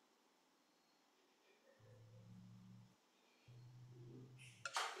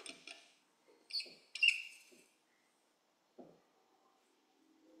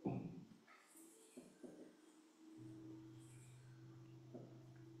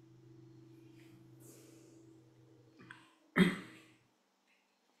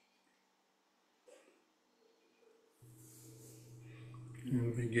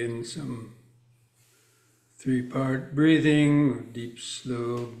 And begin some three-part breathing, deep,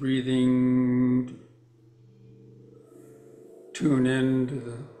 slow breathing. Tune in to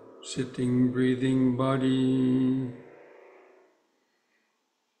the sitting, breathing body.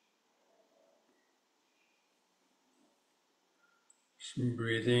 Some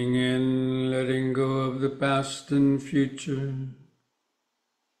breathing in, letting go of the past and future.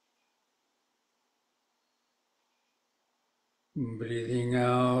 Breathing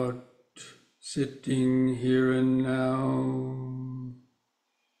out, sitting here and now.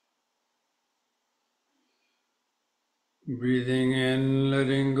 Breathing in,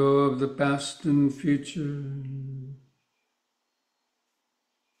 letting go of the past and future.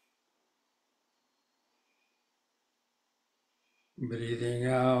 Breathing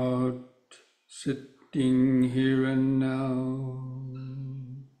out, sitting here and now.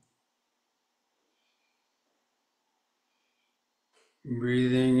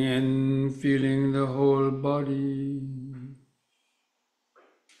 Breathing in, feeling the whole body.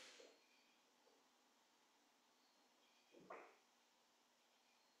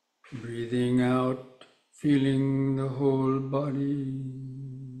 Breathing out, feeling the whole body.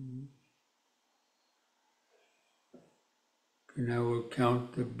 Now we'll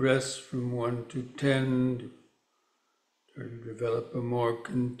count the breaths from 1 to 10. Try to develop a more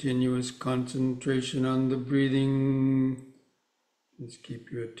continuous concentration on the breathing. Just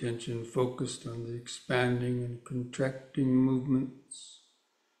keep your attention focused on the expanding and contracting movements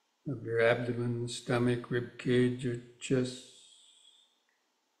of your abdomen, stomach, rib cage, your chest.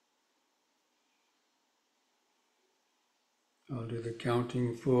 I'll do the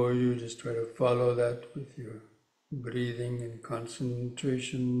counting for you. Just try to follow that with your breathing and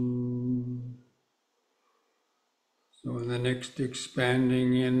concentration. So in the next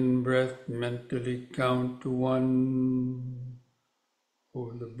expanding in breath, mentally count to 1.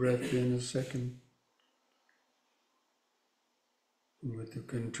 Hold the breath in a second. And with the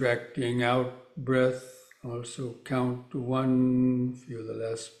contracting out breath, also count to 1. Feel the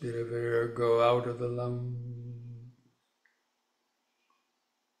last bit of air go out of the lung.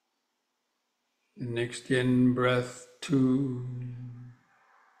 The next in breath, 2.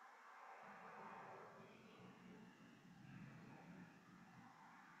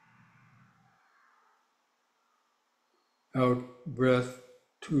 Out breath,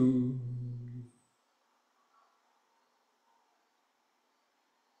 2.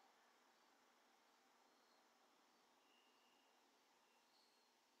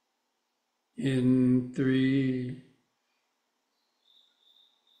 In 3.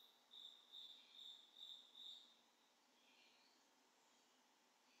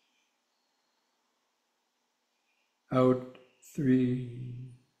 Out 3.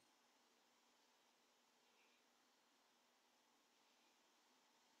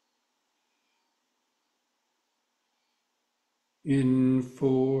 In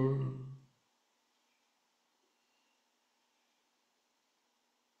 4.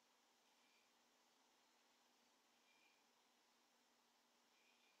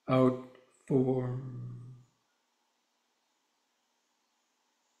 Out 4.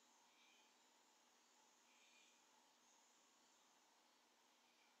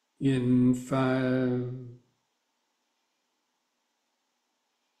 In 5.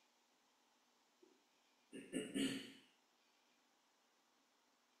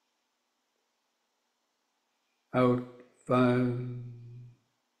 Out 5.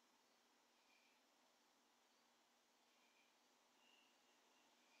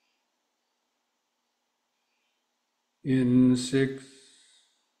 In 6.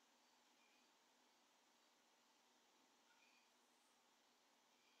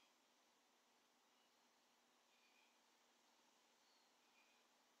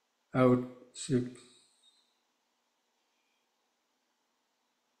 Out 6.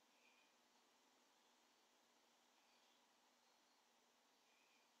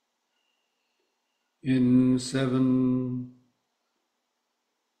 In 7.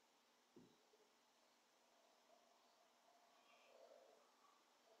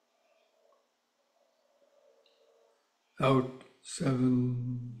 Out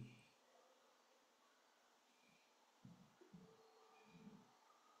 7.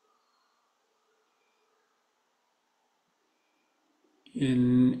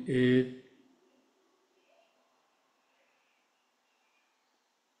 In 8,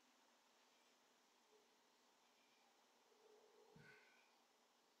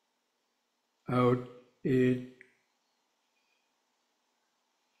 out 8,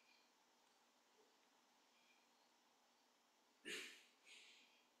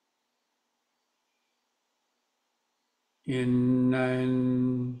 in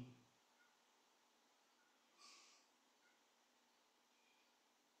 9,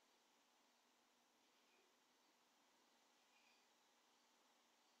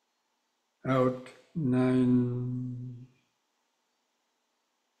 out 9,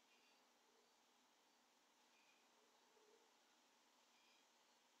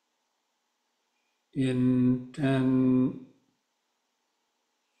 in 10,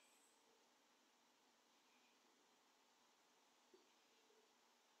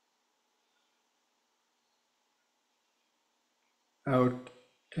 out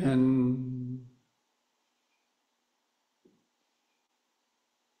 10.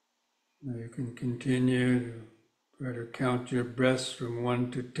 Now you can continue to try to count your breaths from 1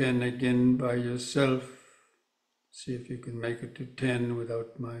 to 10 again by yourself. See if you can make it to 10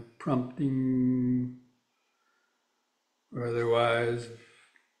 without my prompting. Or otherwise, if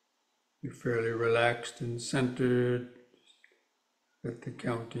you're fairly relaxed and centered, let the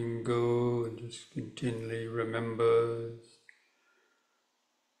counting go and just continually remember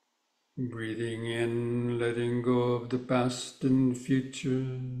breathing in, letting go of the past and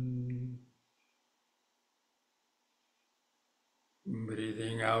future.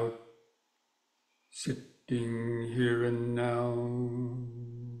 Breathing out, sitting here and now.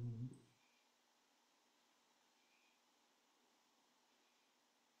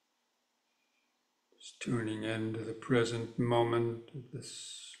 Just tuning into the present moment of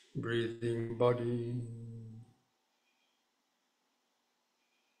this breathing body.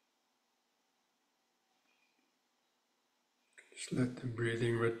 Just let the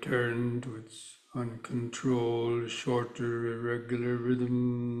breathing return to its uncontrolled, shorter, irregular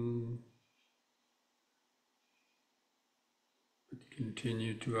rhythm. But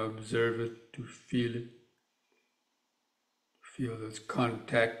continue to observe it, to feel it, feel those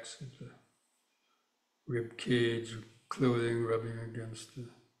contacts of the rib cage, clothing rubbing against the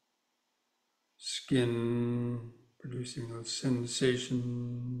skin, producing those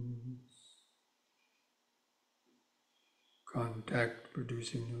sensations, contact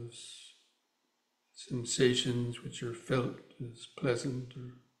producing those sensations which are felt as pleasant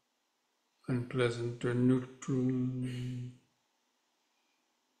or unpleasant or neutral.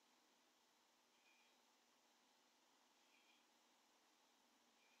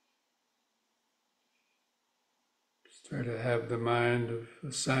 Just try to have the mind of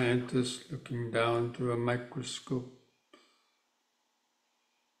a scientist looking down through a microscope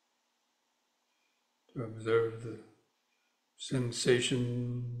to observe the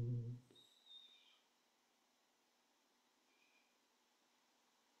sensation.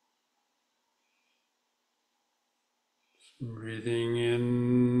 Breathing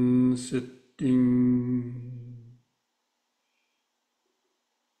in, sitting.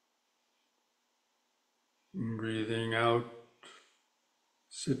 Breathing out,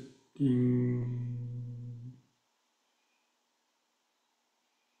 sitting.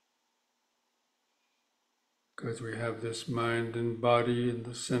 Because we have this mind and body and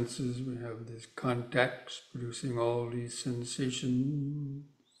the senses, we have these contacts producing all these sensations,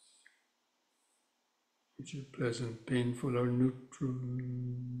 which are pleasant, painful, or neutral.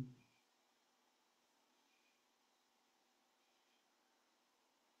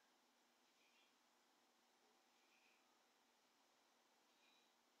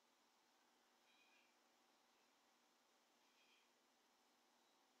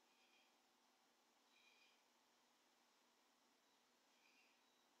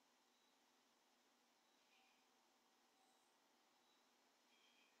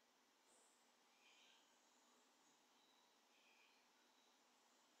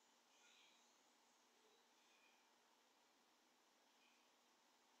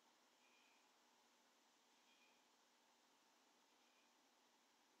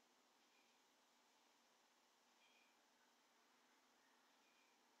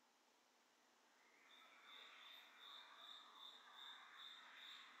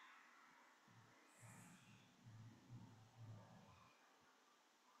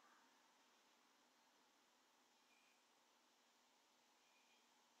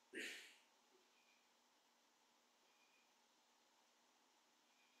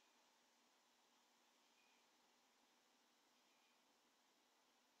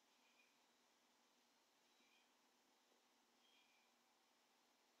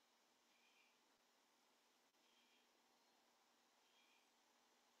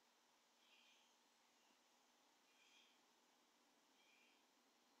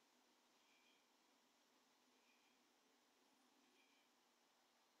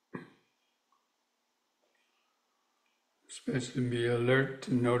 especially be alert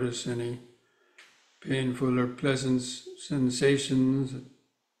to notice any painful or pleasant sensations that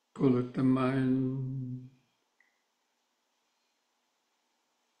pull at the mind.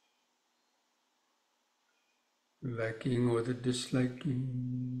 Liking or the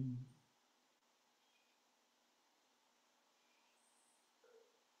disliking.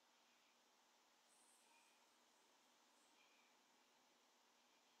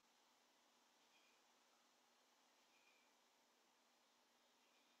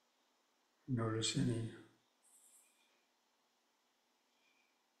 Notice any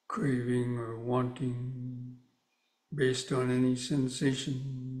craving or wanting based on any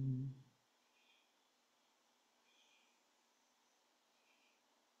sensation.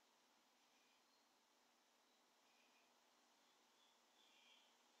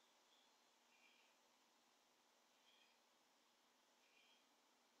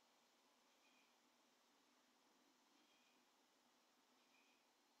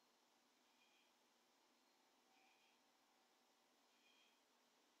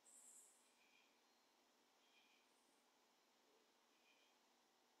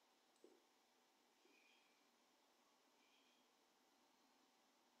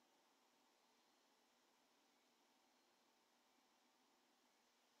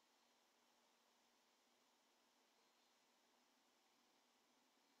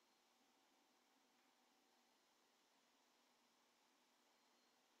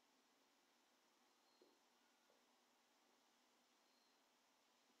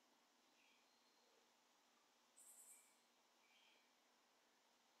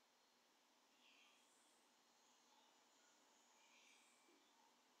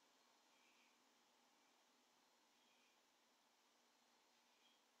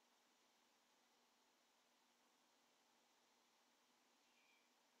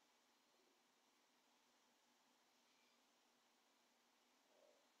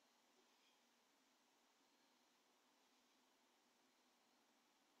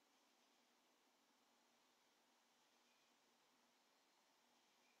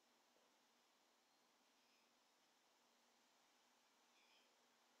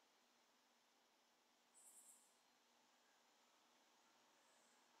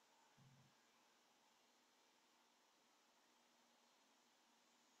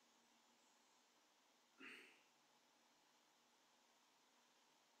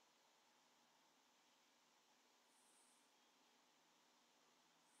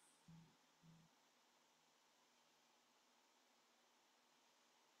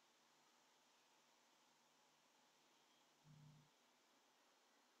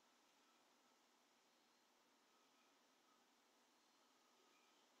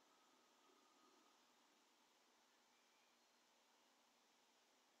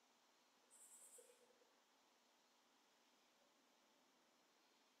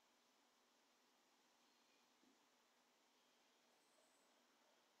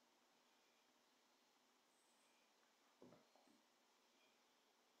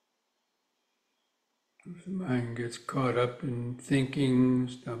 If the mind gets caught up in thinking,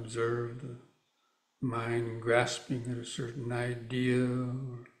 observe the mind grasping at a certain idea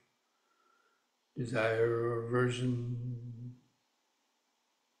or desire or aversion,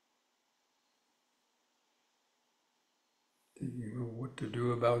 thinking of what to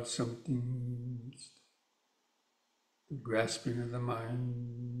do about something, the grasping of the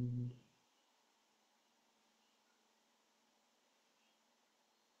mind.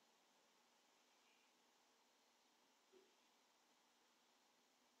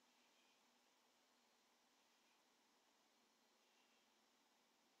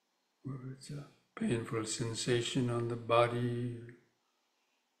 Or it's a painful sensation on the body,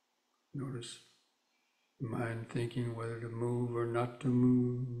 notice the mind thinking whether to move or not to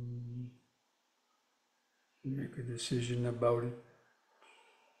move. Make a decision about it.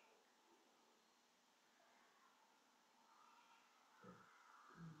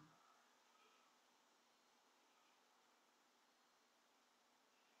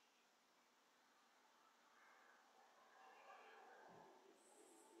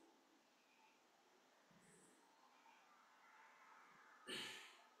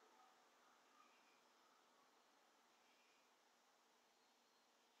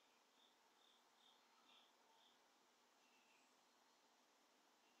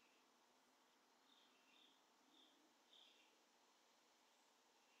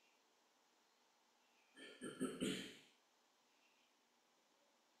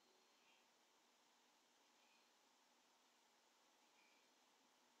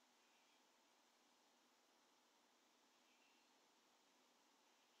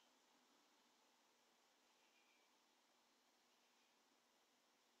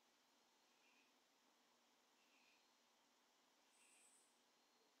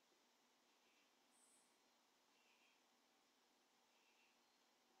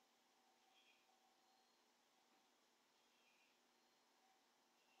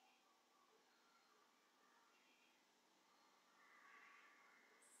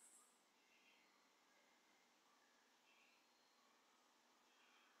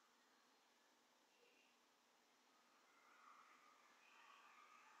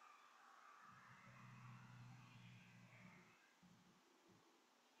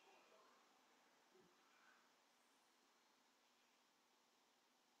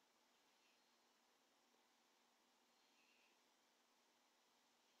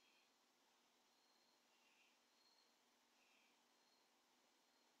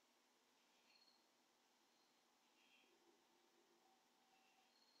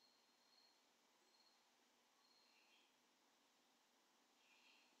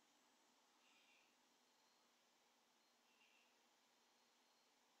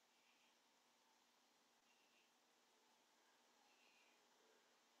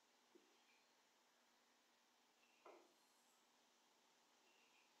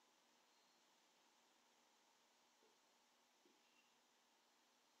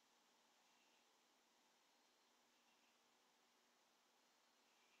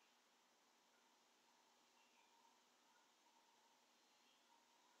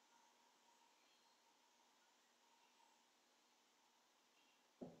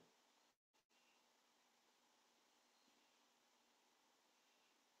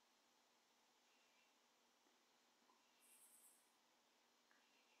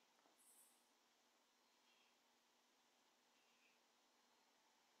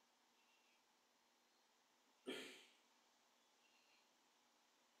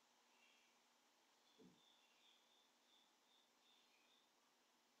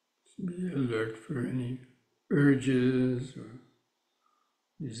 Be alert for any urges or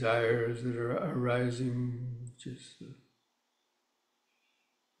desires that are arising, just a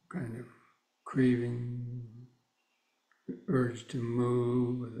kind of craving, the urge to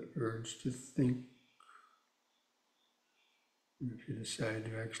move, or the urge to think. And if you decide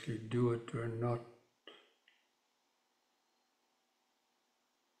to actually do it or not,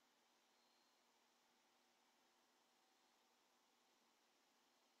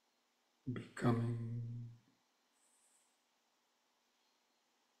 becoming.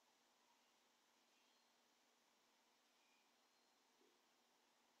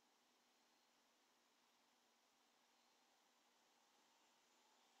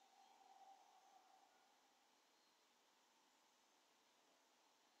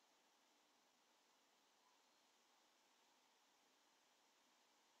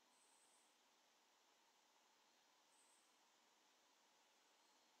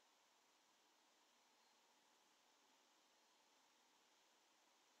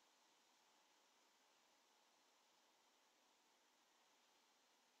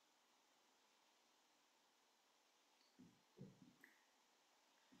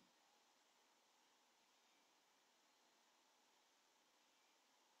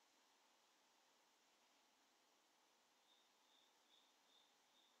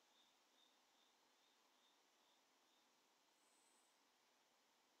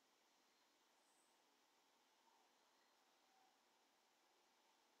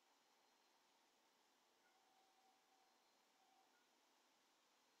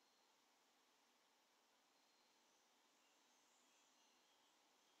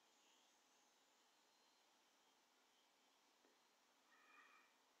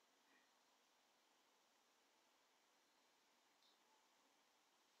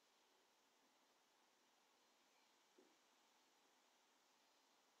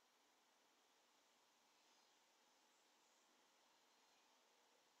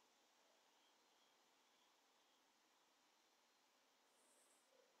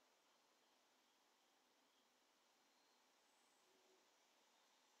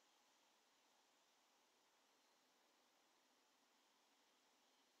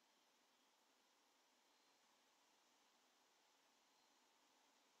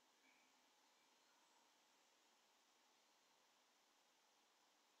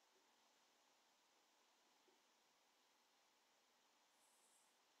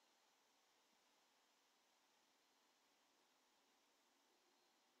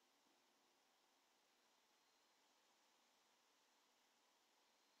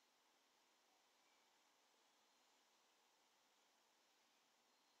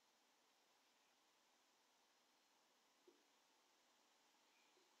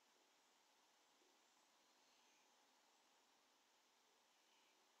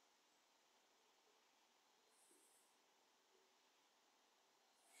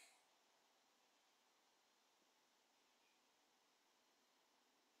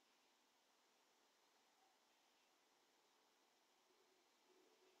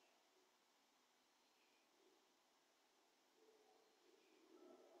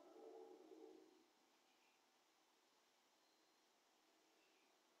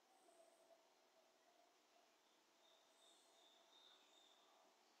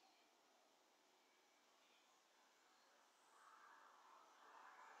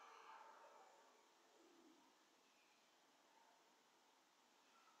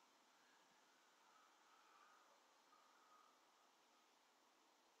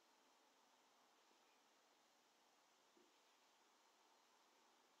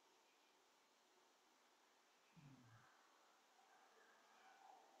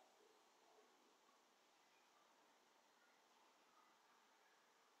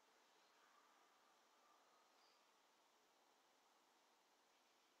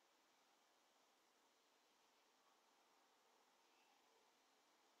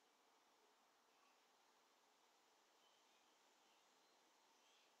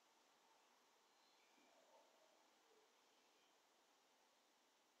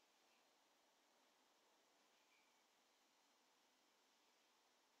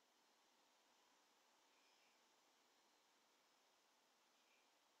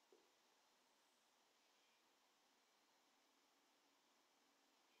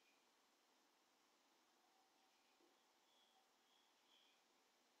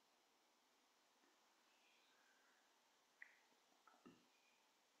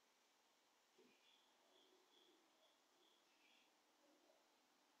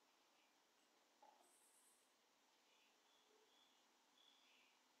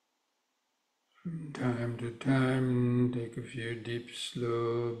 From time to time, take a few deep,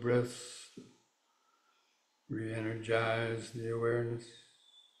 slow breaths. Re-energize the awareness.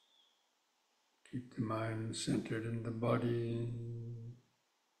 Keep the mind centered in the body.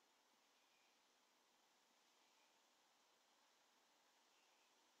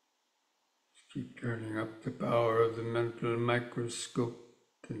 Keep turning up the power of the mental microscope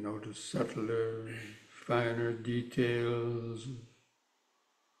to notice subtler, finer details.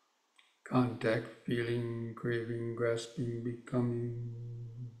 Contact, feeling, craving, grasping, becoming.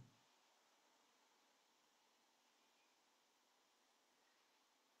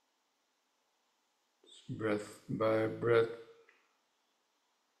 Breath by breath,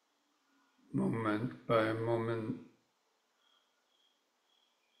 moment by moment.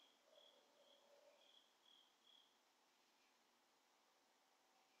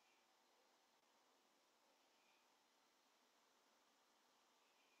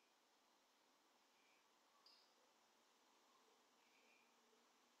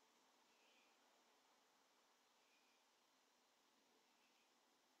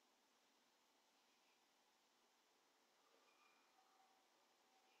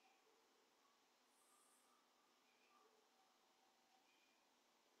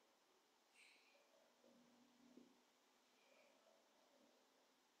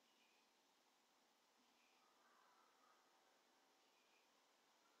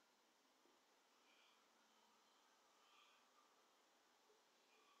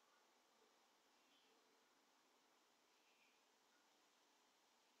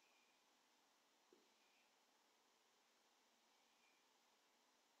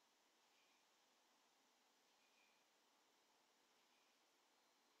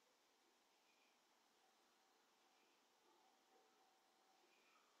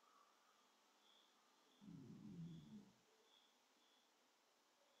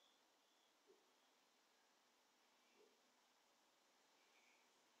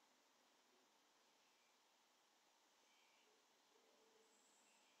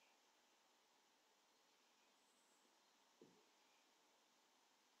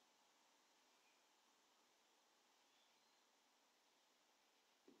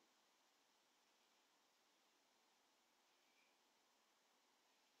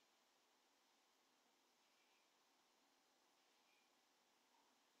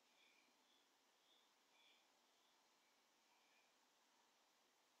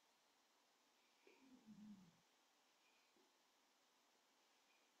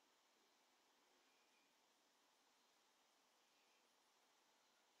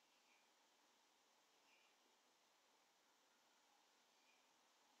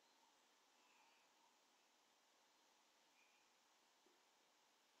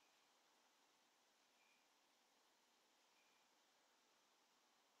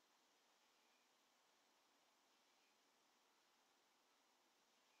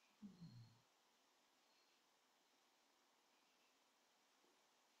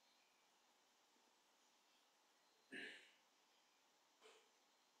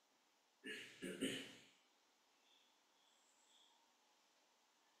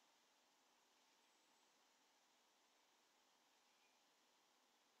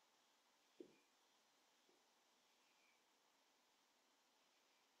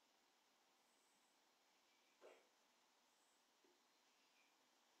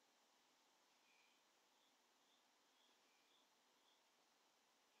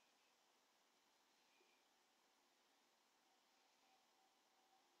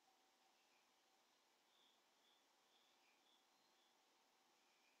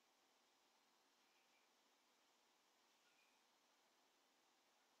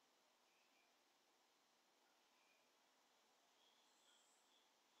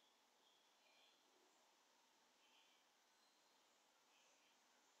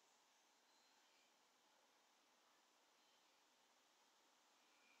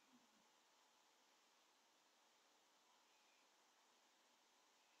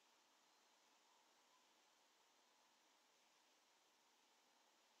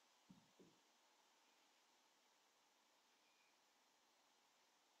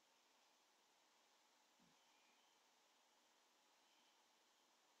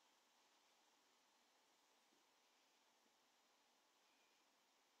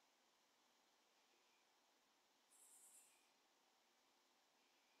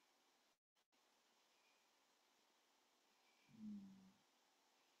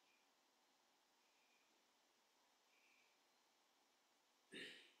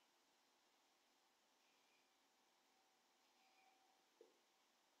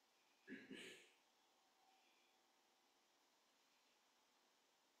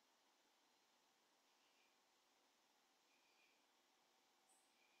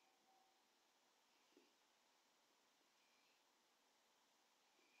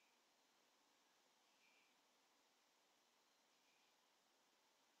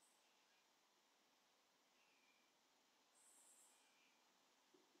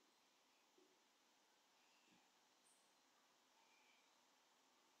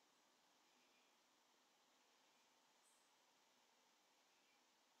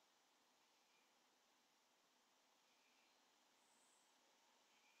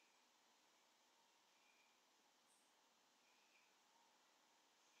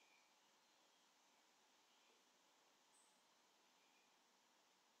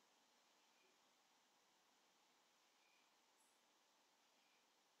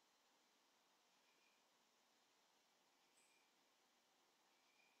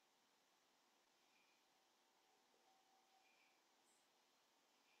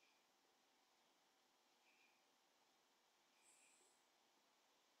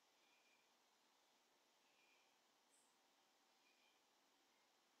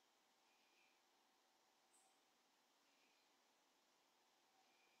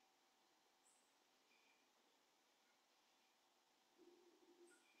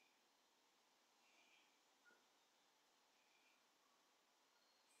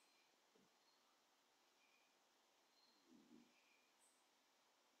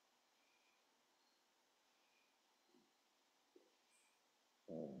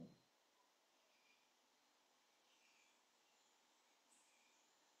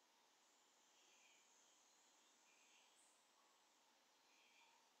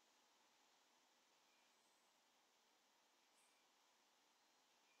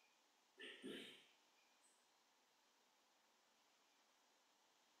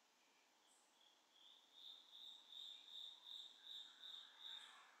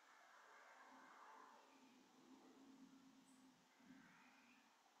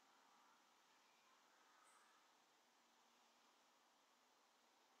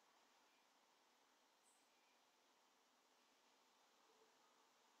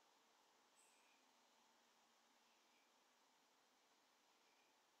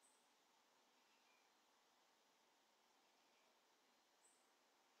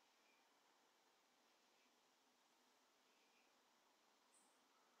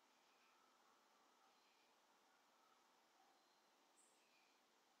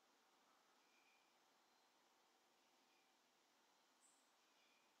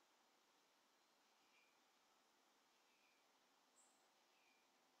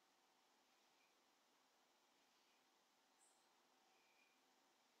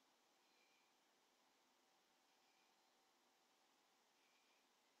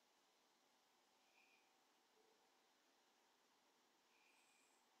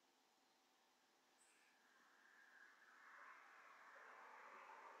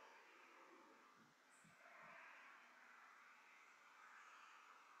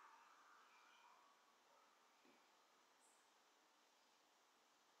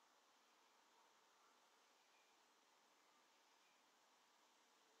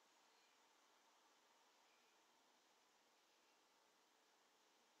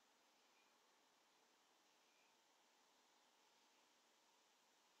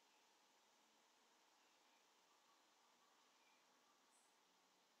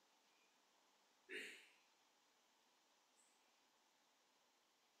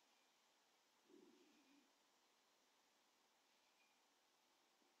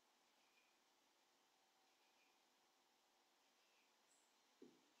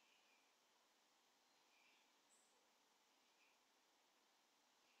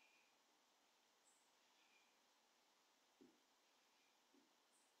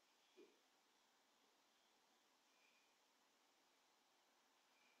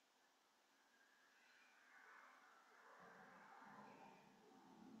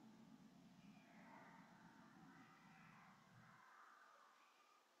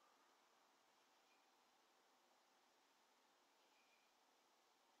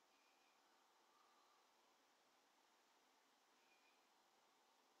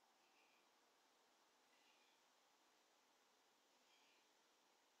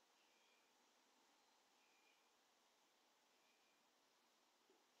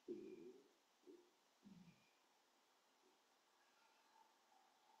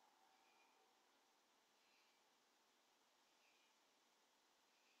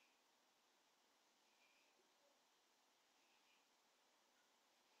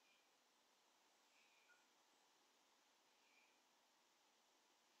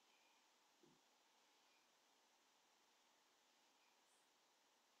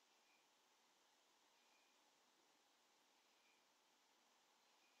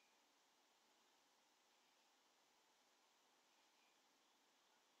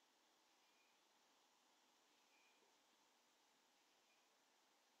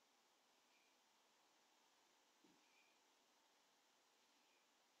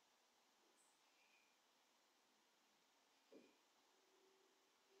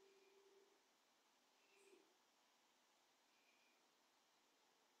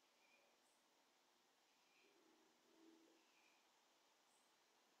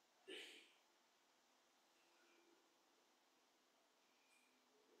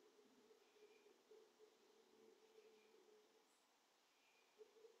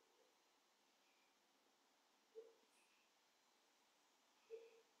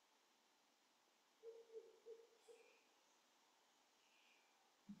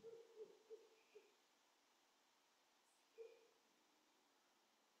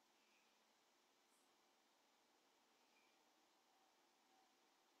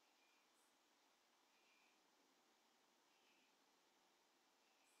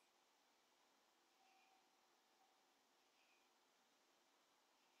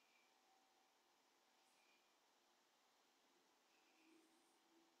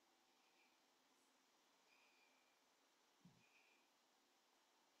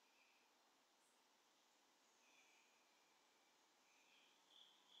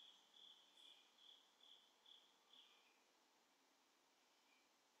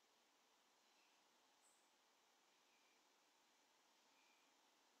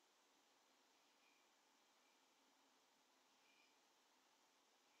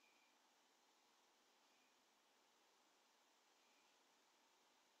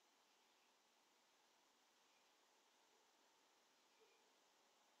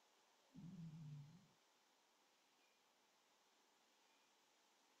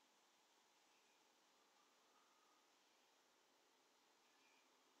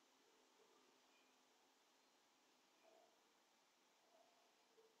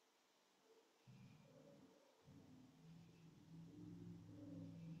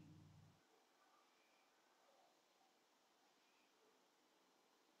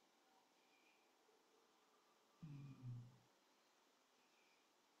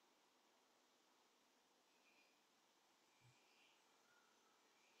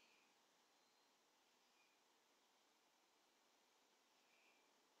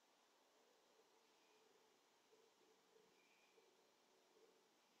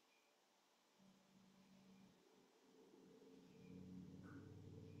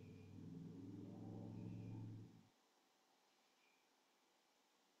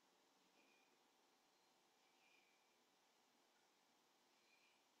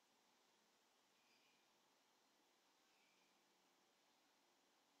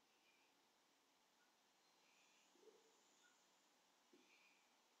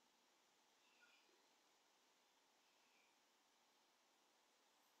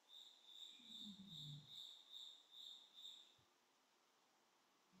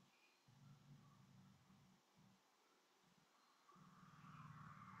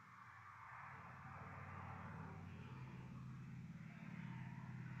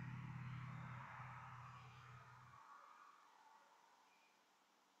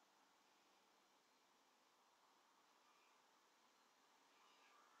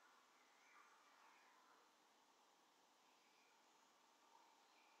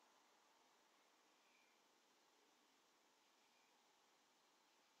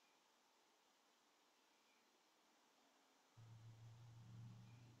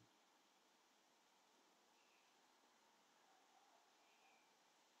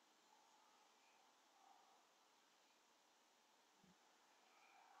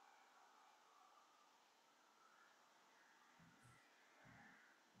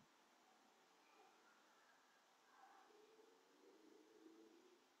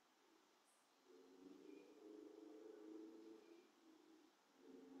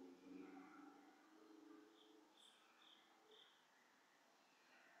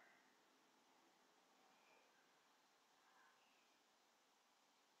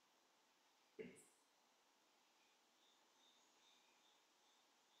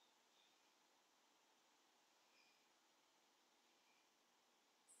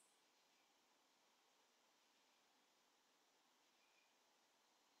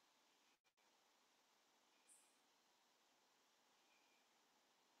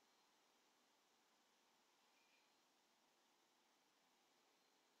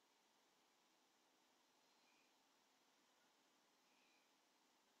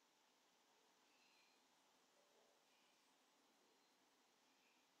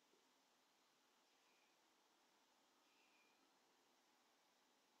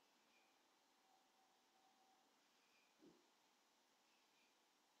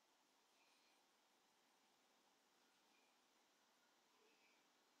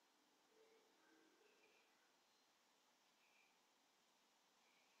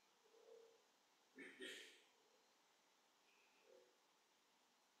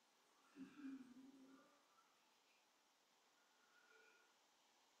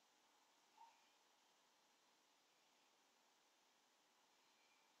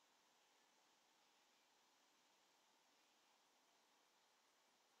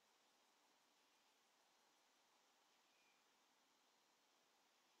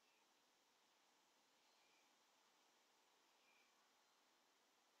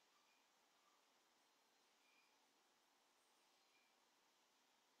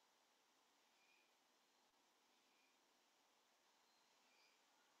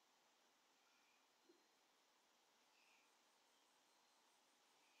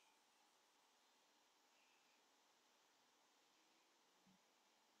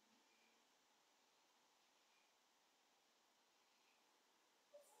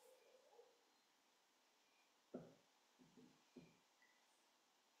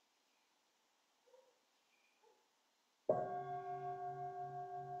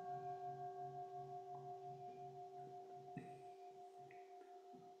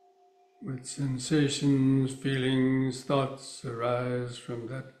 With sensations, feelings, thoughts arise from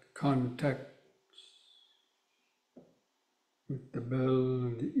that contact with the bell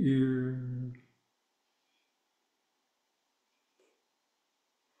and the ear.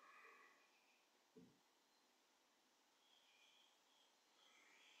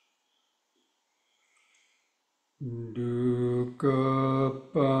 Dukkha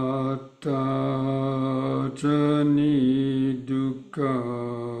pata jani dukkha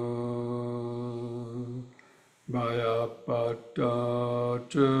bhaya pata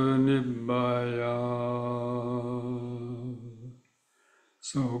jani bhaya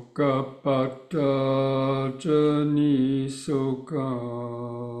soka pata jani soka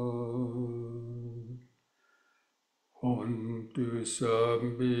Hontu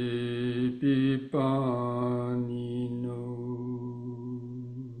sabbi pipanino.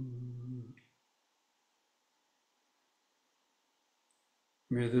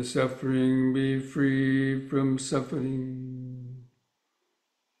 May the suffering be free from suffering.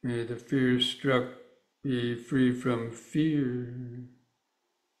 May the fear-struck be free from fear.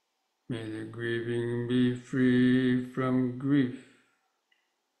 May the grieving be free from grief.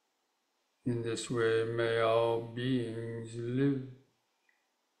 In this way, may all beings live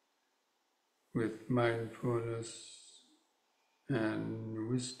with mindfulness and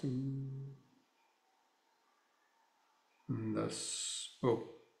wisdom. And thus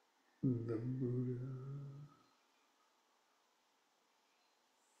spoke the Buddha.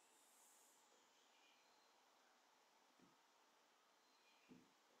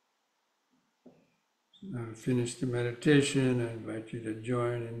 Now finish the meditation. I invite you to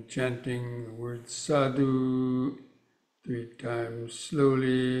join in chanting the word sadhu 3 times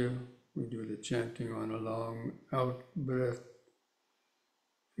slowly. We do the chanting on a long out breath,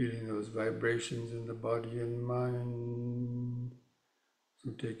 feeling those vibrations in the body and mind.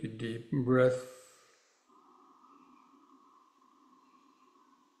 So take a deep breath.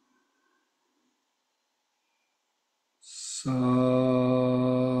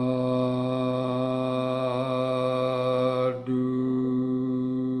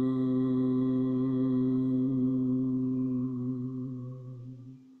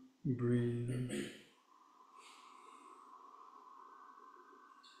 Breathe.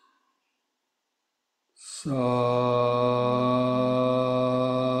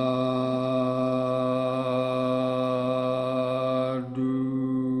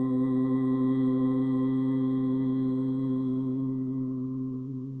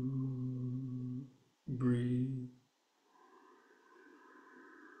 Breathe.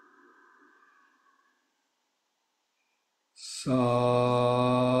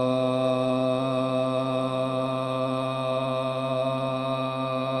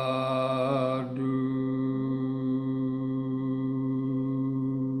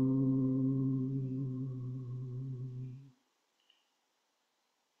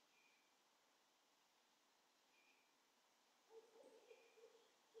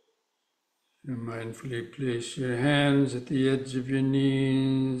 And mindfully place your hands at the edge of your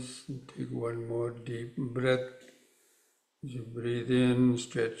knees and take one more deep breath. As you breathe in,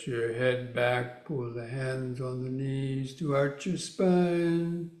 stretch your head back, pull the hands on the knees to arch your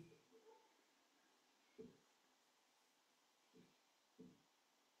spine.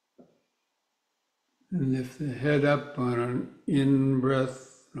 And lift the head up on an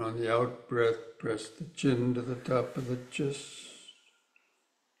in-breath, and on the out-breath, press the chin to the top of the chest.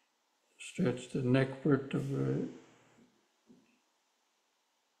 Stretch the neck vertebrae.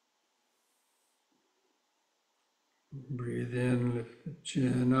 Breathe in, lift the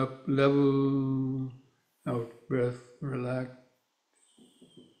chin up, level. Out-breath, relax.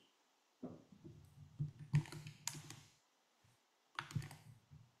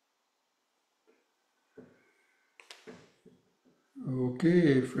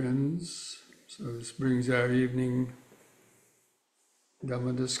 Okay, friends. So this brings our evening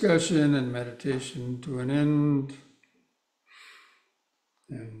Dhamma discussion and meditation to an end.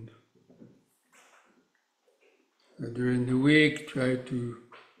 And during the week, try to,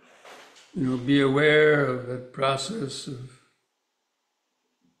 be aware of that process of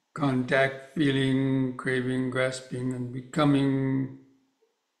contact, feeling, craving, grasping, and becoming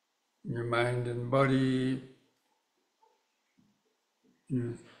in your mind and body.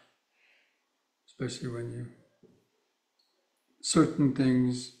 Especially when certain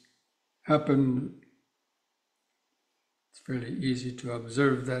things happen, it's fairly easy to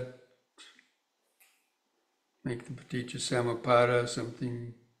observe that. Make the paticca samuppada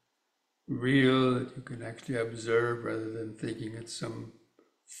something real that you can actually observe rather than thinking it's some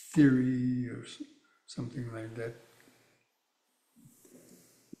theory or something like that.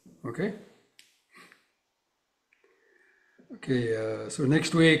 Okay? Okay, so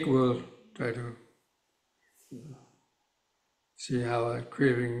next week we'll try to see how that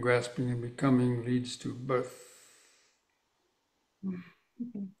craving, grasping, and becoming leads to birth.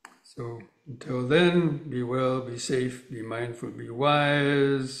 So until then, be well, be safe, be mindful, be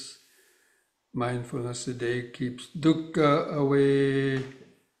wise. Mindfulness today keeps dukkha away.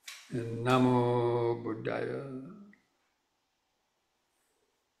 And Namo Buddhaya.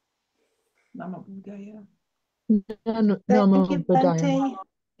 Namo Buddhaya. Thank you, Buddhaya. Bhante.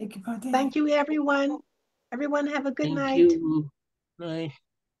 Thank you, Bhante. Thank you, everyone. Everyone have a good Thank night. you. Bye.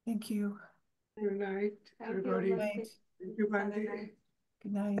 Thank you. Good night, everybody. Good night. Thank you, Bhante.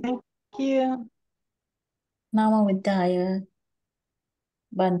 Good night. Thank you. Namo Buddhaya,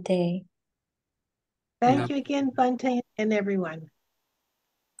 Bhante. Thank you again, Bhante, and everyone.